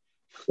or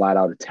flat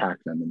out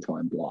attack them until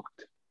I'm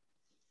blocked.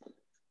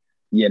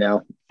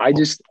 I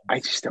just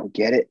don't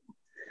get it.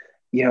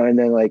 And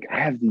then like I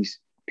have these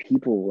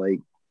people like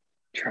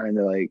trying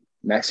to like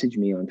message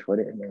me on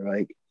Twitter, and they're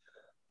like,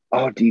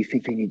 "Oh, do you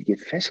think they need to get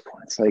physical?"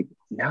 It's like,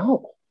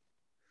 no.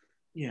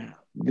 Yeah.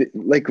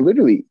 Like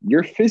literally,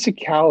 your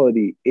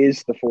physicality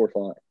is the fourth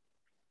line.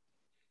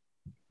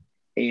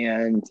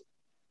 And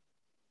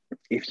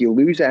if you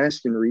lose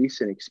Aston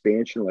Reese in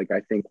expansion, like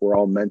I think we're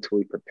all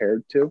mentally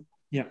prepared to,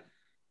 you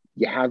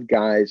have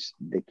guys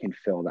that can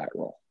fill that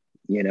role.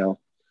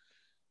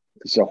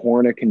 So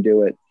Horner can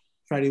do it.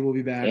 Freddie will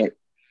be back.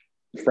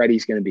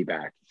 Freddie's going to be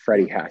back.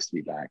 Freddie has to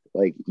be back.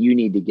 Like you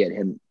need to get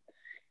him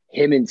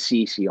and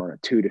Cece on a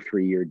 2 to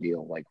 3 year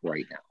deal, like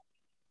right now.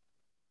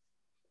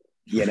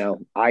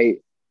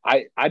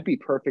 I'd be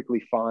perfectly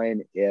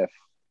fine if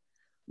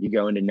you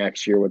go into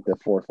next year with the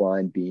fourth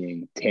line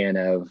being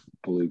Tanev,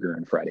 Bluger,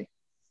 and Freddie.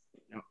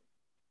 Yep.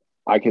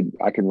 I could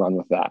run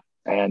with that.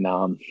 And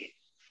I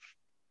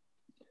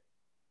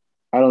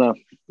don't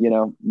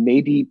know,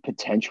 maybe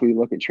potentially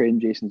look at trading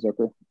Jason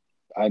Zucker.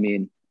 I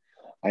mean,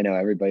 I know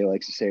everybody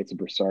likes to say it's a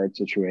Brassard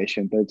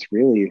situation, but it's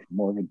really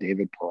more of a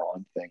David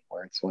Perron thing,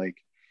 where it's like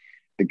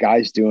the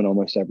guy's doing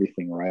almost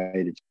everything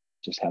right. It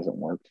just hasn't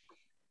worked.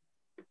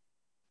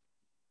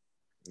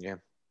 Yeah.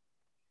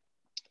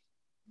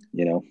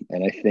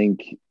 And I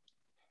think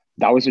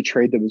that was a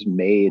trade that was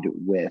made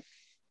with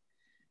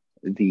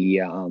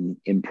the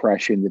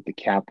impression that the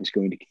cap was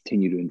going to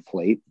continue to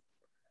inflate.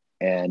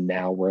 And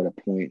now we're at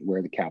a point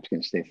where the cap's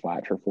going to stay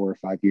flat for 4 or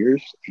 5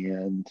 years.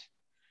 And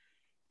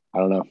I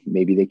don't know,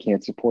 maybe they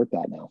can't support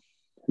that now.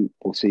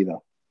 We'll see,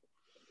 though.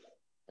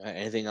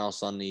 Anything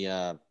else on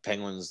the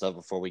Penguins stuff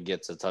before we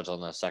get to touch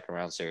on the second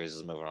round series?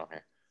 Is moving on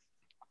here.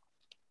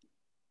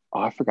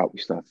 Oh, I forgot we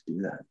still have to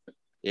do that.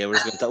 Yeah, we're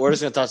just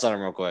gonna touch on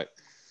them real quick.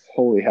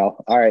 Holy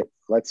hell! All right,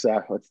 let's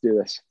do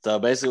this. So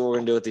basically, what we're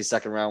gonna do with these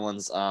second round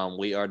ones,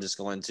 we are just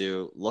going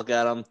to look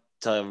at them,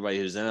 tell everybody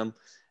who's in them,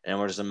 and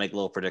we're just gonna make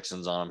little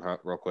predictions on them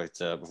real quick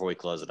before we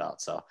close it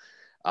out. So,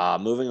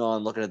 moving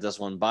on, looking at this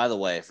one. By the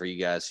way, for you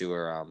guys who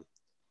are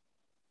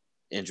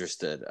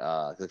interested,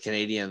 the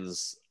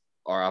Canadians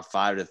are up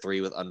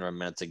 5-3 with under a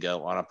minute to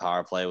go on a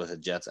power play with a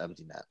Jets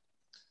empty net.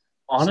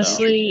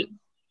 Honestly,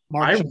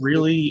 Mark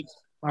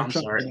I'm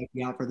sorry. Might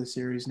be out for the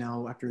series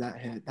now after that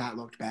hit. That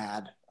looked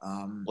bad.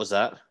 What's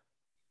that?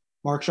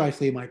 Mark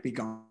Scheifele might be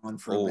gone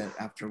for a bit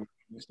after what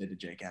he did to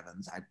Jake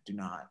Evans. I do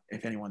not.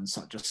 If anyone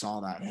just saw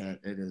that hit,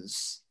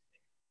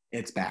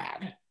 it's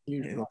bad.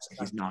 It looks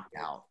like he's knocked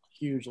out.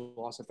 Huge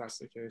loss if that's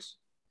the case.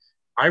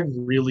 I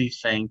really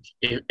think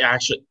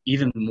actually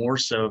even more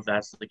so if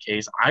that's the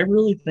case. I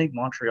really think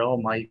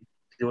Montreal might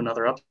do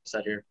another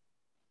upset here.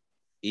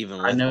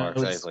 Even with Mark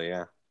Scheifele,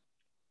 yeah.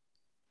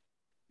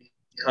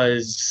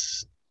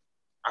 Because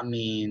I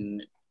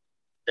mean,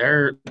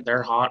 they're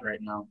hot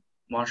right now.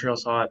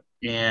 Montreal's hot,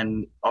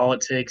 and all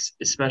it takes,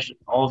 especially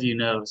all of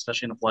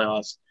especially in the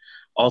playoffs,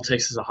 all it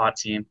takes is a hot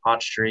team,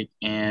 hot streak,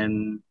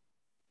 and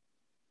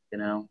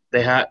I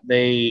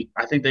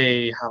think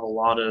they have a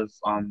lot of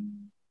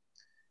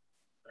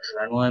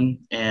adrenaline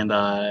and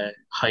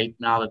hype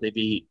now that they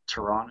beat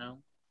Toronto.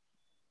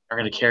 They're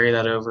going to carry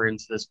that over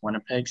into this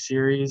Winnipeg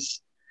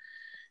series,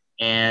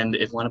 and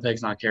if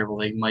Winnipeg's not careful,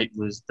 they might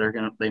lose.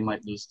 They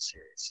might lose the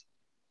series.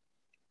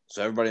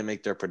 So everybody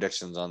make their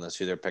predictions on this,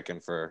 who they're picking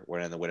for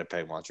winning the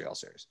Winnipeg-Montreal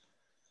series.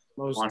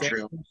 Most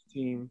dangerous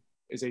team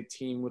is a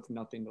team with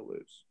nothing to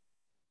lose.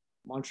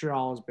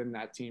 Montreal has been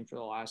that team for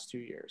the last 2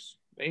 years.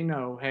 They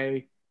know,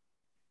 hey,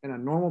 in a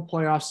normal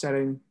playoff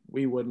setting,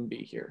 we wouldn't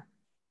be here.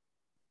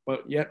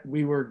 But yet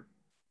we were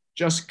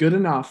just good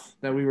enough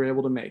that we were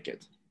able to make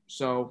it.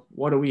 So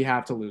what do we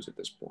have to lose at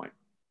this point?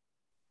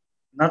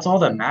 That's all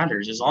that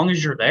matters. As long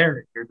as you're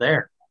there, you're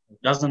there. It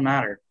doesn't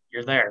matter.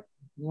 You're there.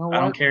 You know what?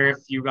 I don't care if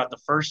you got the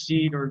first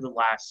seed or the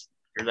last.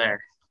 You're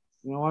there.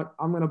 You know what?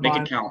 I'm gonna make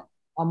it count.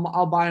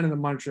 I'll buy into the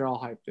Montreal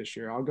hype this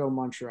year. I'll go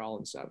Montreal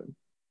in 7.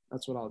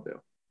 That's what I'll do.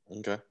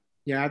 Okay.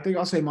 Yeah, I think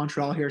I'll say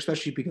Montreal here,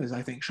 especially because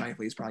I think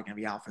Scheifele is probably gonna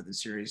be out for the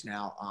series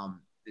now.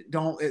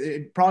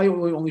 It probably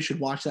only should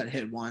watch that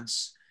hit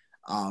once.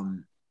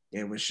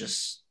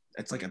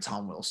 It's like a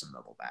Tom Wilson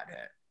level bad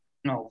hit.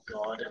 Oh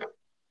God.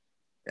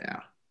 Yeah.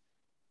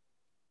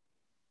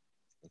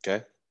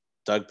 Okay.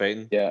 Doug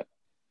Payton. Yeah,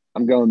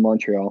 I'm going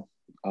Montreal.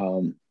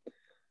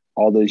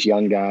 All those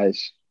young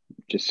guys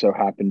just so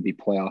happen to be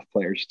playoff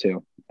players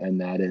too,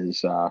 and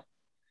that's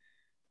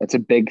a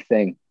big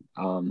thing,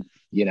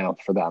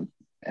 for them.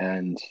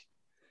 And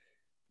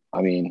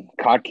I mean,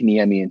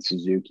 Kotkaniemi and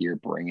Suzuki are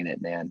bringing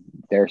it, man.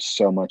 They're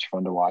so much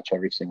fun to watch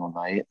every single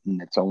night,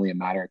 and it's only a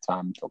matter of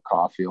time until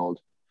Caulfield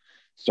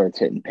starts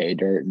hitting pay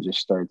dirt and just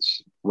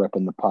starts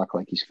ripping the puck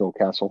like he's Phil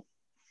Kessel.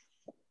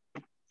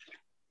 I'm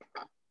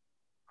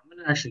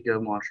going to actually go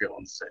Montreal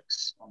in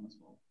 6 on this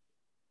one.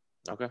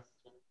 Okay.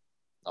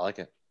 I like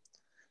it.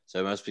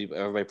 So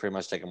everybody pretty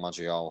much taking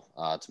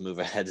Montreal to move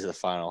ahead to the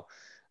final,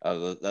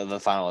 the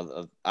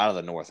final out of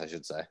the North, I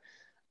should say.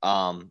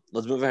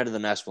 Let's move ahead to the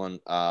next one.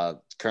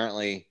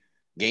 Currently,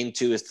 game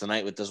 2 is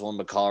tonight with this one,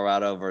 but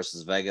Colorado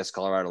versus Vegas.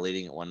 Colorado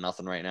leading at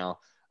 1-0 right now.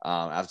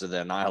 After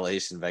the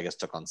annihilation Vegas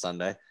took on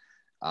Sunday.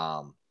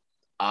 I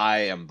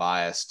am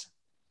biased.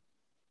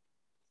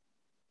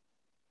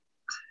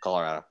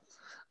 Colorado.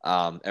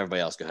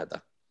 Everybody else, go ahead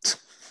though.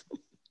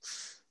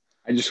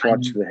 I just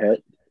watched the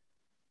hit.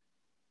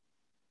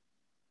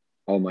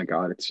 Oh my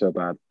God, it's so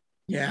bad.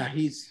 Yeah,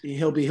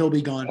 he'll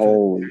be gone.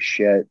 Holy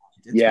shit!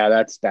 Yeah,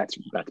 that's bad.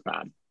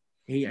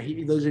 He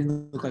doesn't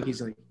even look like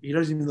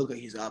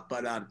he's up.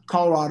 But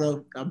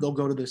Colorado, they'll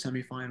go to the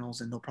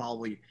semifinals and they'll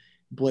probably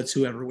blitz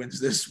whoever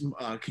wins this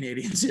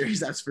Canadian series.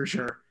 That's for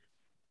sure.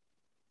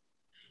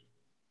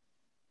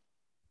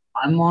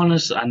 I'm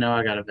honest. I know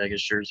I got a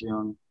Vegas jersey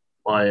on,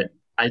 but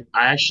I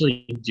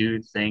actually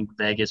do think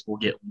Vegas will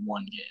get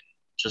one game,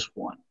 just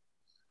one.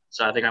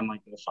 So I think I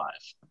might go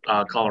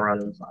 5.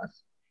 Colorado in 5.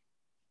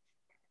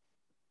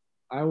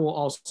 I will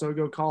also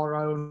go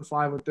Colorado in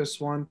 5 with this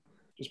one,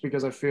 just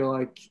because I feel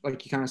like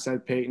you kind of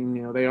said,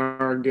 Peyton, they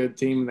are a good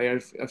team. I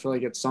feel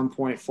like at some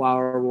point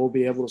Flower will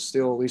be able to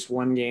steal at least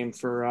one game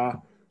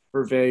for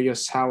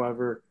Vegas.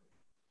 However,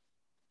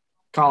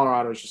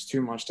 Colorado is just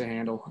too much to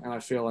handle, and I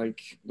feel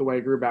like the way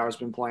Grubauer's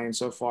been playing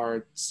so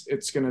far,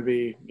 it's going to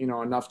be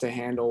enough to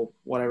handle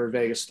whatever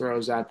Vegas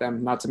throws at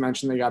them. Not to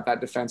mention they got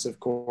that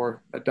defensive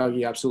core that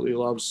Dougie absolutely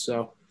loves.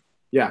 So,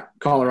 yeah,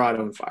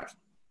 Colorado in 5.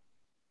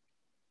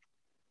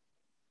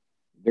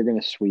 They're going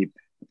to sweep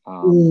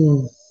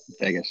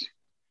Vegas.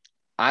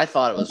 I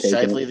thought it was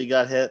Shifley that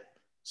got hit.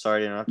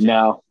 Sorry to interrupt you.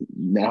 No.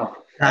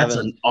 That's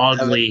an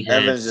ugly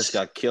hit. Evans just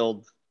got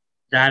killed.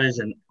 That is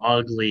an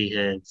ugly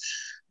hit.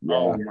 Yeah,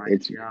 oh my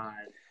God.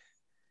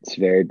 It's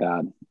very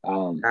bad.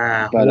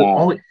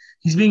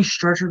 He's being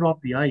stretchered off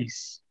the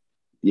ice.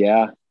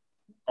 Yeah.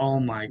 Oh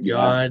my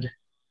God.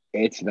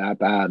 It's that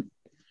bad.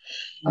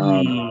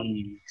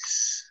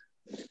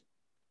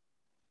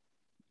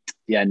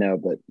 Yeah, no,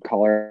 but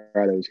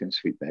Colorado is going to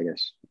sweep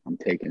Vegas. I'm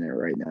taking it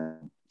right now.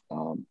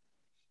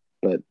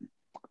 But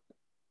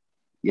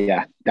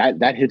yeah,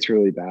 that hit's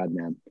really bad,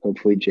 man.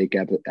 Hopefully Jake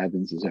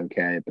Evans is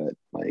okay, but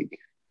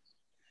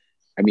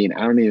I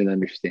don't even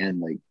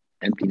understand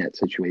empty net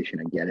situation.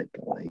 I get it,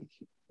 but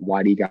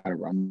why do you got to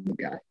run the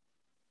guy?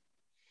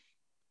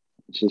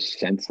 It's just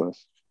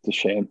senseless. It's a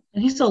shame.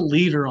 And he's a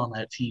leader on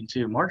that team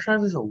too.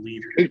 Markstrom is a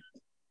leader.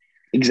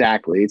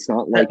 Exactly. It's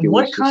not like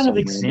what kind of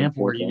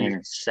example are you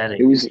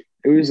setting?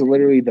 It was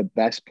literally the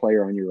best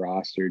player on your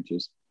roster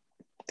just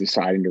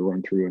deciding to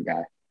run through a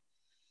guy.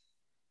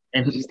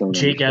 And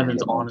Jake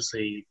Evans,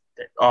 honestly,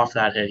 off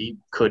that hit, he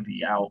could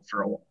be out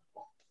for a while.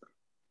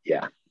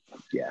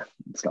 Yeah,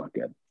 it's not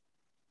good.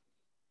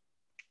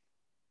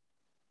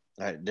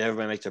 All right, did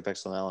everybody make their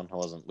picks on that one? I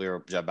wasn't. We were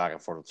back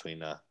and forth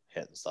between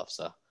hit and stuff.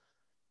 So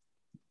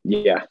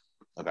yeah,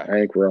 okay. I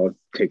think we're all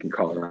taking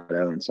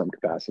Colorado in some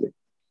capacity.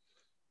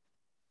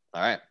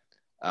 All right.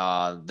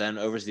 Then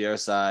over to the other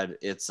side,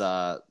 it's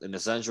in the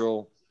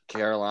Central,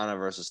 Carolina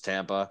versus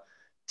Tampa.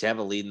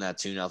 Tampa leading that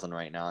 2-0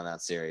 right now in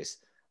that series.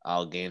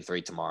 Game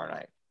 3 tomorrow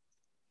night.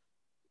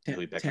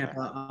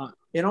 Tampa.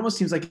 It almost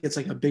seems like it's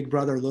like a big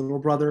brother, little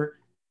brother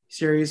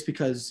series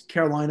because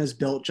Carolina's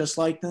built just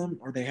like them,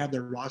 or they have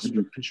their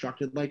roster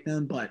constructed like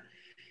them. But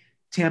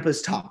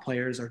Tampa's top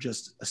players are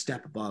just a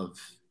step above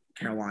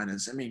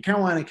Carolina's. I mean,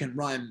 Carolina can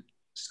run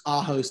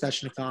Aho,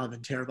 Svechnikov,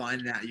 and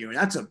Teravainen at you, and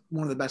that's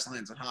one of the best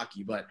lines in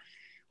hockey. But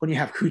when you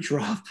have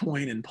Kucherov,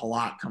 Point, and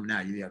Palat coming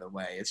at you the other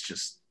way,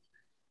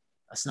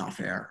 that's not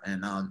fair.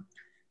 And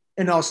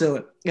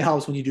also it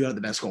helps when you do have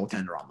the best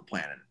goaltender on the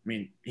planet. I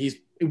mean, he's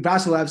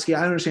Vasilevsky.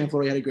 I understand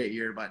Florida had a great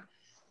year, but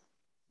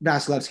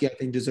Vasilevsky I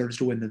think deserves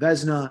to win the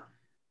Vezina,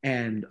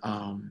 and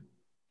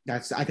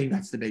I think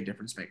that's the big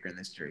difference maker in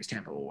this series.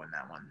 Tampa will win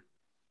that one.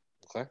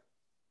 Okay.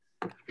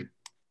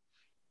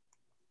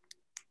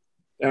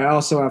 I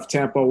also have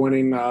Tampa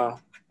winning.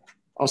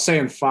 I'll say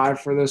in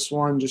 5 for this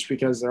one, just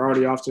because they're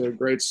already off to a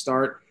great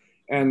start.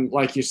 And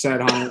like you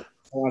said, Hunter,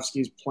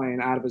 Vasilevsky's playing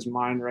out of his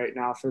mind right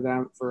now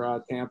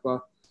for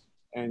Tampa.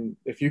 And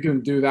if you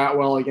can do that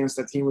well against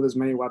a team with as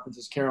many weapons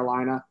as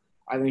Carolina,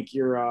 I think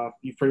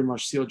you've pretty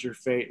much sealed your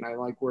fate. And I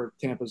like where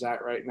Tampa's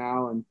at right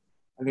now. And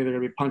I think they're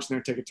going to be punching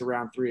their ticket to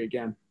round 3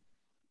 again.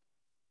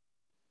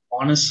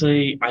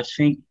 Honestly, I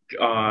think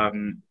I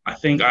am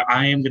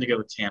going to go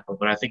with Tampa,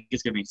 but I think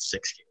it's going to be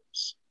 6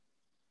 games.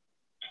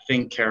 I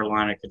think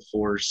Carolina could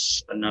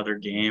force another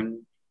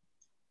game.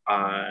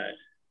 I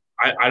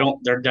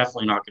don't. They're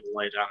definitely not going to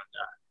lay down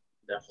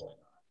that. Definitely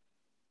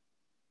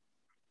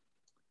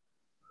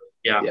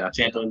not. Yeah.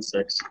 Tampa in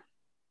 6.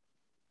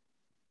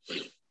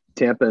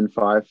 Tampa in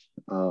 5.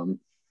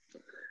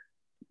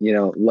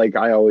 Like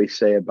I always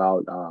say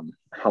about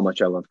how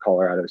much I love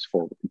Colorado's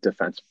forward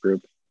defensive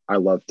group, I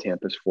love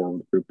Tampa's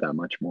forward group that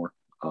much more.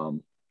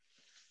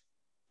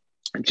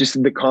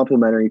 Just the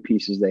complementary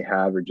pieces they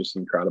have are just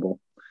incredible.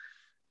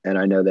 And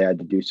I know they had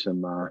to do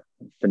some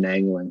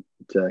finagling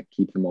to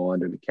keep them all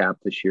under the cap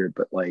this year.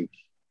 But, like,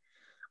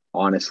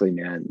 honestly,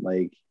 man,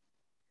 like,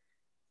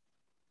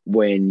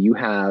 when you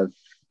have,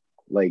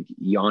 like,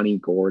 Yanni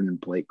Gordon and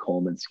Blake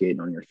Coleman skating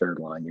on your third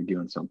line, you're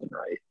doing something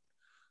right.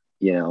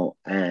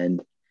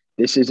 And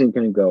this isn't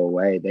going to go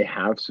away. They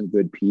have some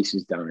good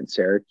pieces down in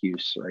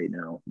Syracuse right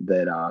now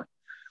that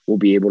will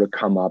be able to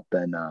come up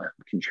and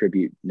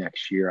contribute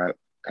next year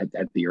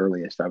at the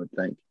earliest, I would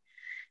think.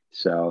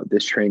 So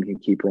this train can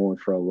keep rolling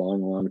for a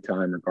long, long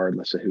time,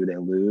 regardless of who they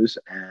lose.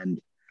 And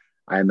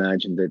I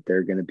imagine that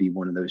they're going to be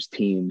one of those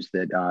teams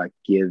that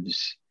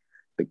gives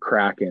the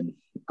Kraken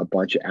a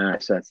bunch of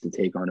assets to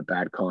take on a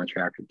bad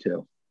contract or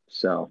two.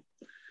 So,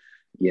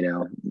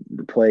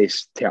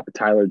 replace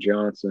Tyler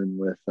Johnson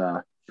with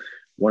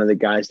one of the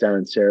guys down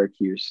in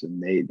Syracuse,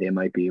 and they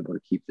might be able to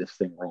keep this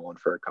thing rolling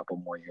for a couple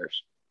more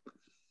years.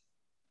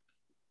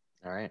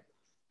 All right.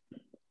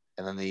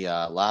 And then the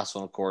last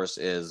one, of course,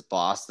 is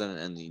Boston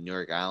and the New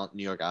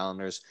York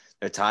Islanders.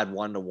 They're tied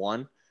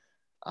 1-1.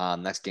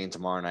 Next game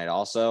tomorrow night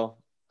also.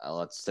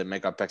 Let's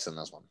make our picks on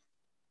this one.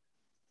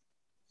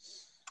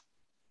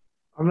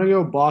 I'm going to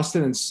go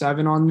Boston in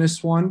 7 on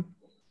this one.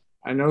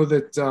 I know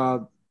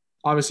that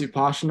obviously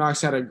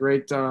Pasternak's had a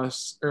great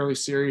early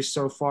series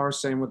so far,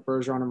 same with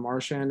Bergeron and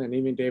Marchand, and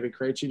even David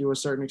Krejci to a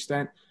certain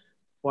extent.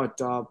 But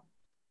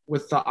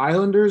with the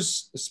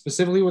Islanders,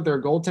 specifically with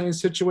their goaltending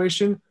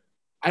situation,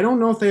 I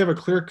don't know if they have a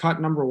clear-cut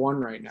number one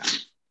right now.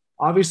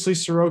 Obviously,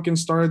 Sorokin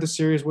started the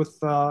series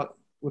with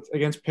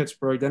against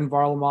Pittsburgh. Then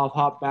Varlamov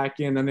hopped back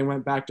in. Then they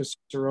went back to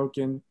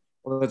Sorokin.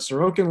 Well, then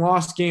Sorokin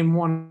lost game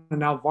 1, and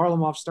now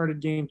Varlamov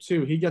started game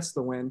 2. He gets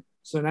the win.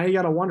 So now you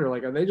got to wonder,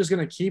 like, are they just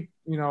going to keep,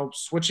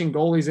 switching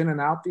goalies in and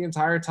out the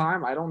entire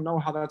time? I don't know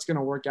how that's going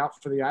to work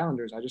out for the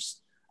Islanders.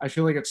 I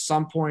feel like at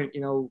some point,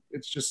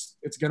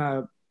 it's going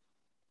to,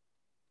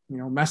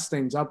 mess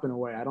things up in a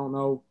way. I don't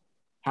know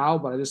how,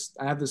 but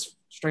I have this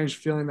strange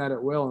feeling that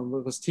it will. And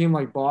with this team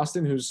like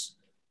Boston, who's,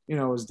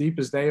 as deep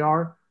as they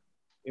are,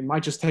 it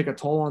might just take a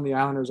toll on the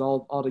Islanders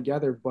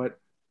altogether. But,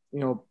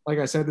 like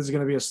I said, this is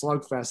going to be a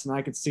slugfest, and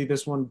I could see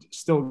this one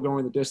still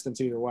going the distance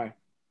either way.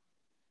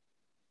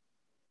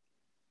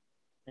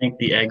 I think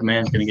the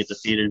Eggman's going to get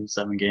defeated in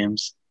 7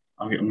 games.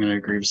 I'm going to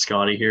agree with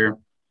Scotty here.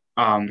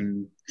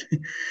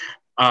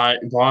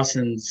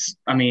 Boston's,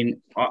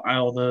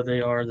 although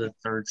they are the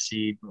 3rd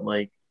seed,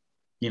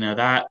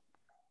 that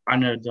I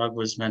know Doug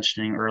was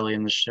mentioning early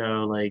in the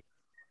show,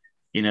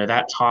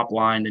 that top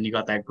line, then you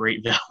got that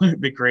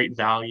the great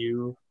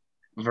value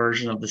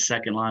version of the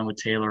second line with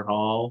Taylor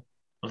Hall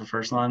of the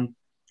first line.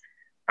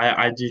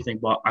 I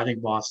think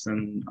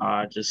Boston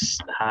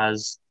just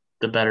has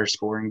the better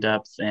scoring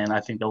depth, and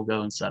I think they'll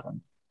go in 7.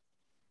 And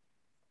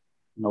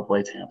they'll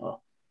play Tampa.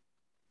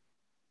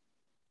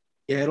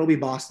 Yeah, it'll be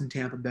Boston,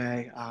 Tampa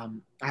Bay.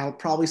 I'll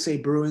probably say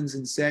Bruins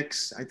in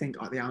 6. I think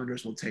the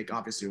Islanders will take,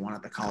 obviously, one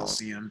at the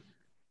Coliseum.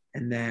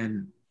 And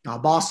then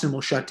Boston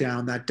will shut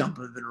down that dump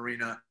of an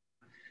arena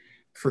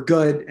for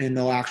good, and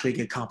they'll actually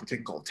get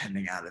competent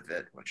goaltending out of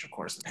it, which, of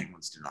course, the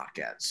Penguins did not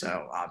get.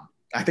 So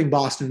I think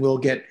Boston will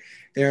get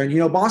there.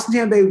 And, Boston,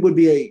 Tampa Bay would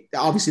be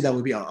that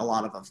would be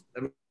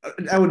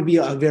that would be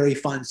a very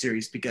fun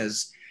series,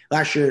 because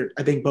last year,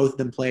 I think both of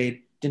them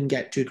didn't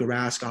get Tuukka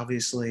Rask,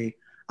 obviously.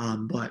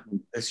 But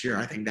this year,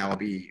 I think that will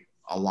be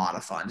a lot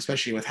of fun,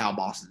 especially with how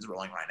Boston's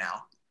rolling right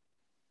now.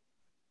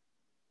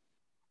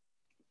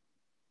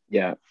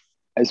 Yeah.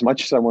 As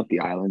much as I want the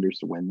Islanders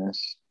to win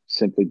this,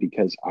 simply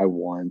because I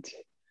want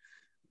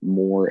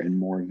more and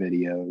more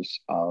videos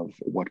of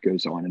what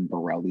goes on in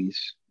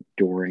Borelli's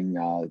during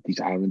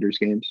these Islanders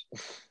games,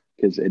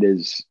 because it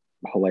is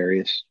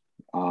hilarious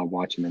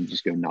watching them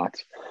just go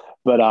nuts.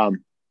 But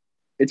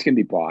it's going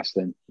to be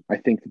Boston. I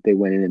think that they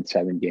win it in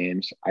 7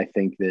 games. I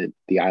think that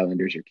the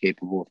Islanders are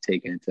capable of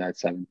taking it to that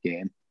 7th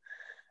game.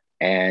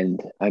 And,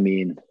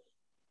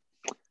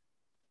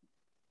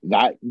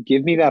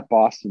 give me that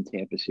Boston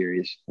Tampa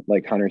series.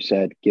 Like Hunter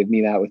said, give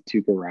me that with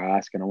Tuukka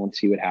Rask, and I want to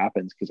see what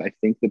happens, because I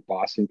think that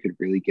Boston could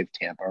really give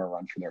Tampa a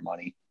run for their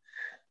money.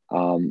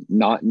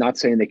 Not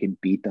saying they can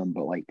beat them,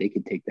 but they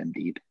could take them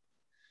deep.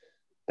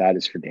 That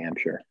is for damn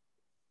sure.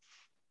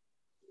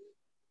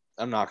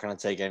 I'm not going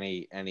to take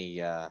any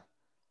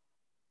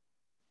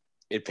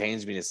it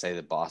pains me to say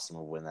that Boston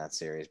will win that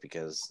series,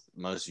 because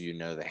most of you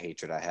know the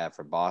hatred I have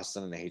for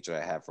Boston and the hatred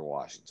I have for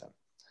Washington.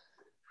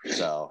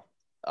 So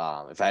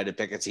if I had to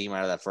pick a team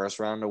out of that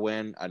first round to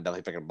win, I'd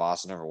definitely pick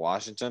Boston over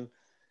Washington.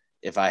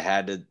 If I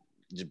had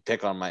to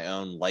pick on my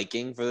own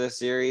liking for this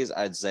series,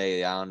 I'd say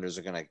the Islanders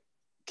are going to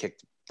kick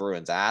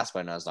Bruins' ass, but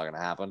I know it's not going to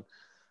happen.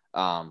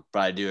 But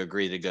I do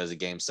agree that it goes to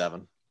Game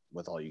 7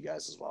 with all you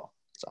guys as well.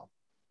 So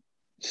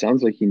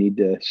sounds like you need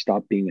to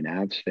stop being an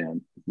Avs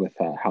fan with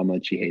how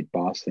much you hate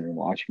Boston and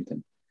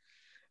Washington.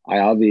 I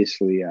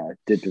obviously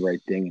did the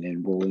right thing in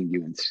enrolling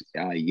you in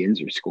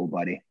Yinzer school,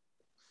 buddy.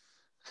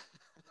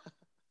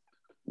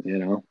 You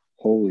know,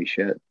 holy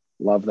shit,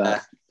 love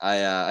that.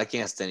 I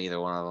can't stand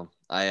either one of them.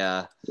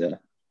 Yeah.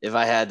 If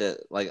I had to,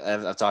 like,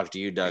 I've talked to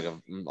you,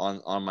 Doug,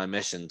 on my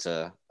mission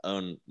to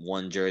own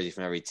one jersey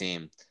from every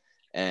team,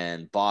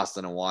 and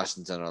Boston and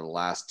Washington are the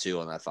last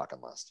two on that fucking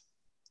list.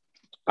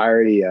 I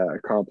already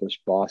accomplished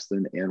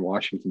Boston and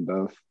Washington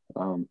both.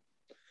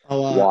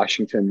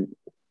 Washington.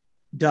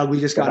 Doug, we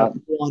just got a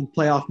full-on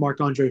playoff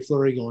Marc-Andre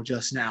Fleury goal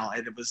just now,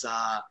 and it was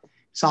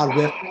saw a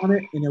whiff on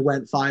it, and it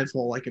went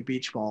 5-hole like a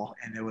beach ball,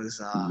 and it was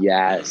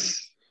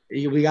yes.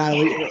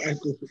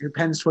 Your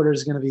Penn's Twitter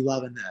is going to be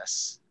loving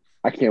this.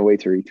 I can't wait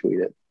to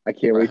retweet it. I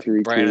can't wait to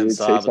retweet Brandon it.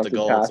 Say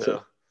something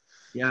passive.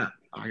 Yeah,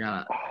 I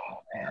got it. Oh,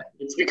 man.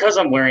 It's because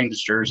I'm wearing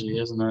this jersey,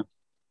 isn't it?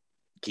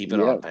 Keep it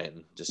on,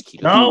 Peyton. Just keep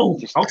it on. on.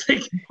 I'll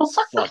take it.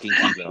 Fucking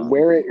keep it on.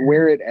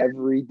 Wear it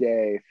every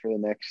day for the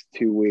next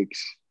 2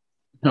 weeks.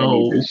 No. I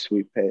need this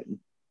sweet, Peyton.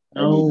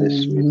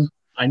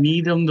 I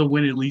need them to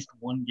win at least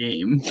one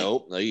game.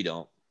 Nope. No, you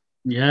don't.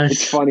 Yes.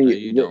 It's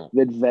funny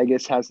that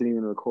Vegas hasn't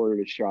even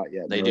recorded a shot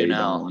yet. They do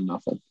now.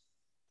 Nothing.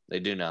 They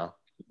do now.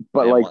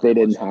 But they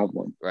didn't have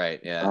one. Right.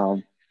 Yeah.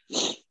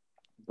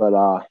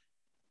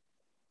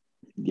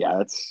 Yeah,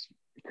 that's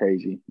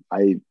crazy.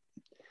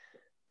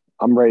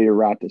 I'm ready to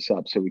wrap this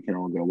up so we can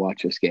all go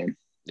watch this game.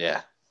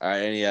 Yeah. All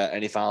right.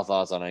 Any final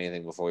thoughts on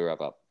anything before we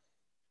wrap up?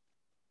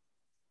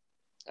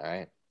 All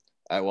right.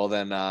 Well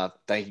then,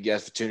 thank you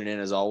guys for tuning in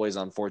as always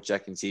on Fort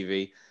Checking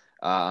TV.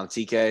 I'm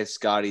TK,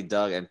 Scotty,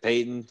 Doug, and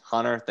Peyton.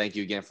 Hunter, thank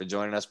you again for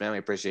joining us, man. We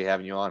appreciate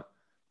having you on.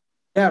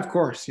 Yeah, of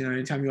course.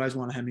 Anytime you guys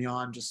want to have me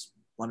on, just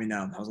let me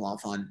know. That was a lot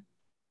of fun.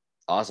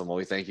 Awesome. Well,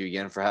 we thank you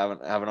again for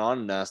having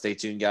on. Stay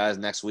tuned, guys,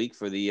 next week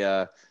for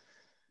the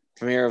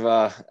premiere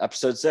of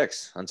episode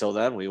 6. Until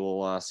then, we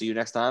will see you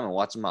next time and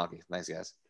watch some hockey. Thanks, guys.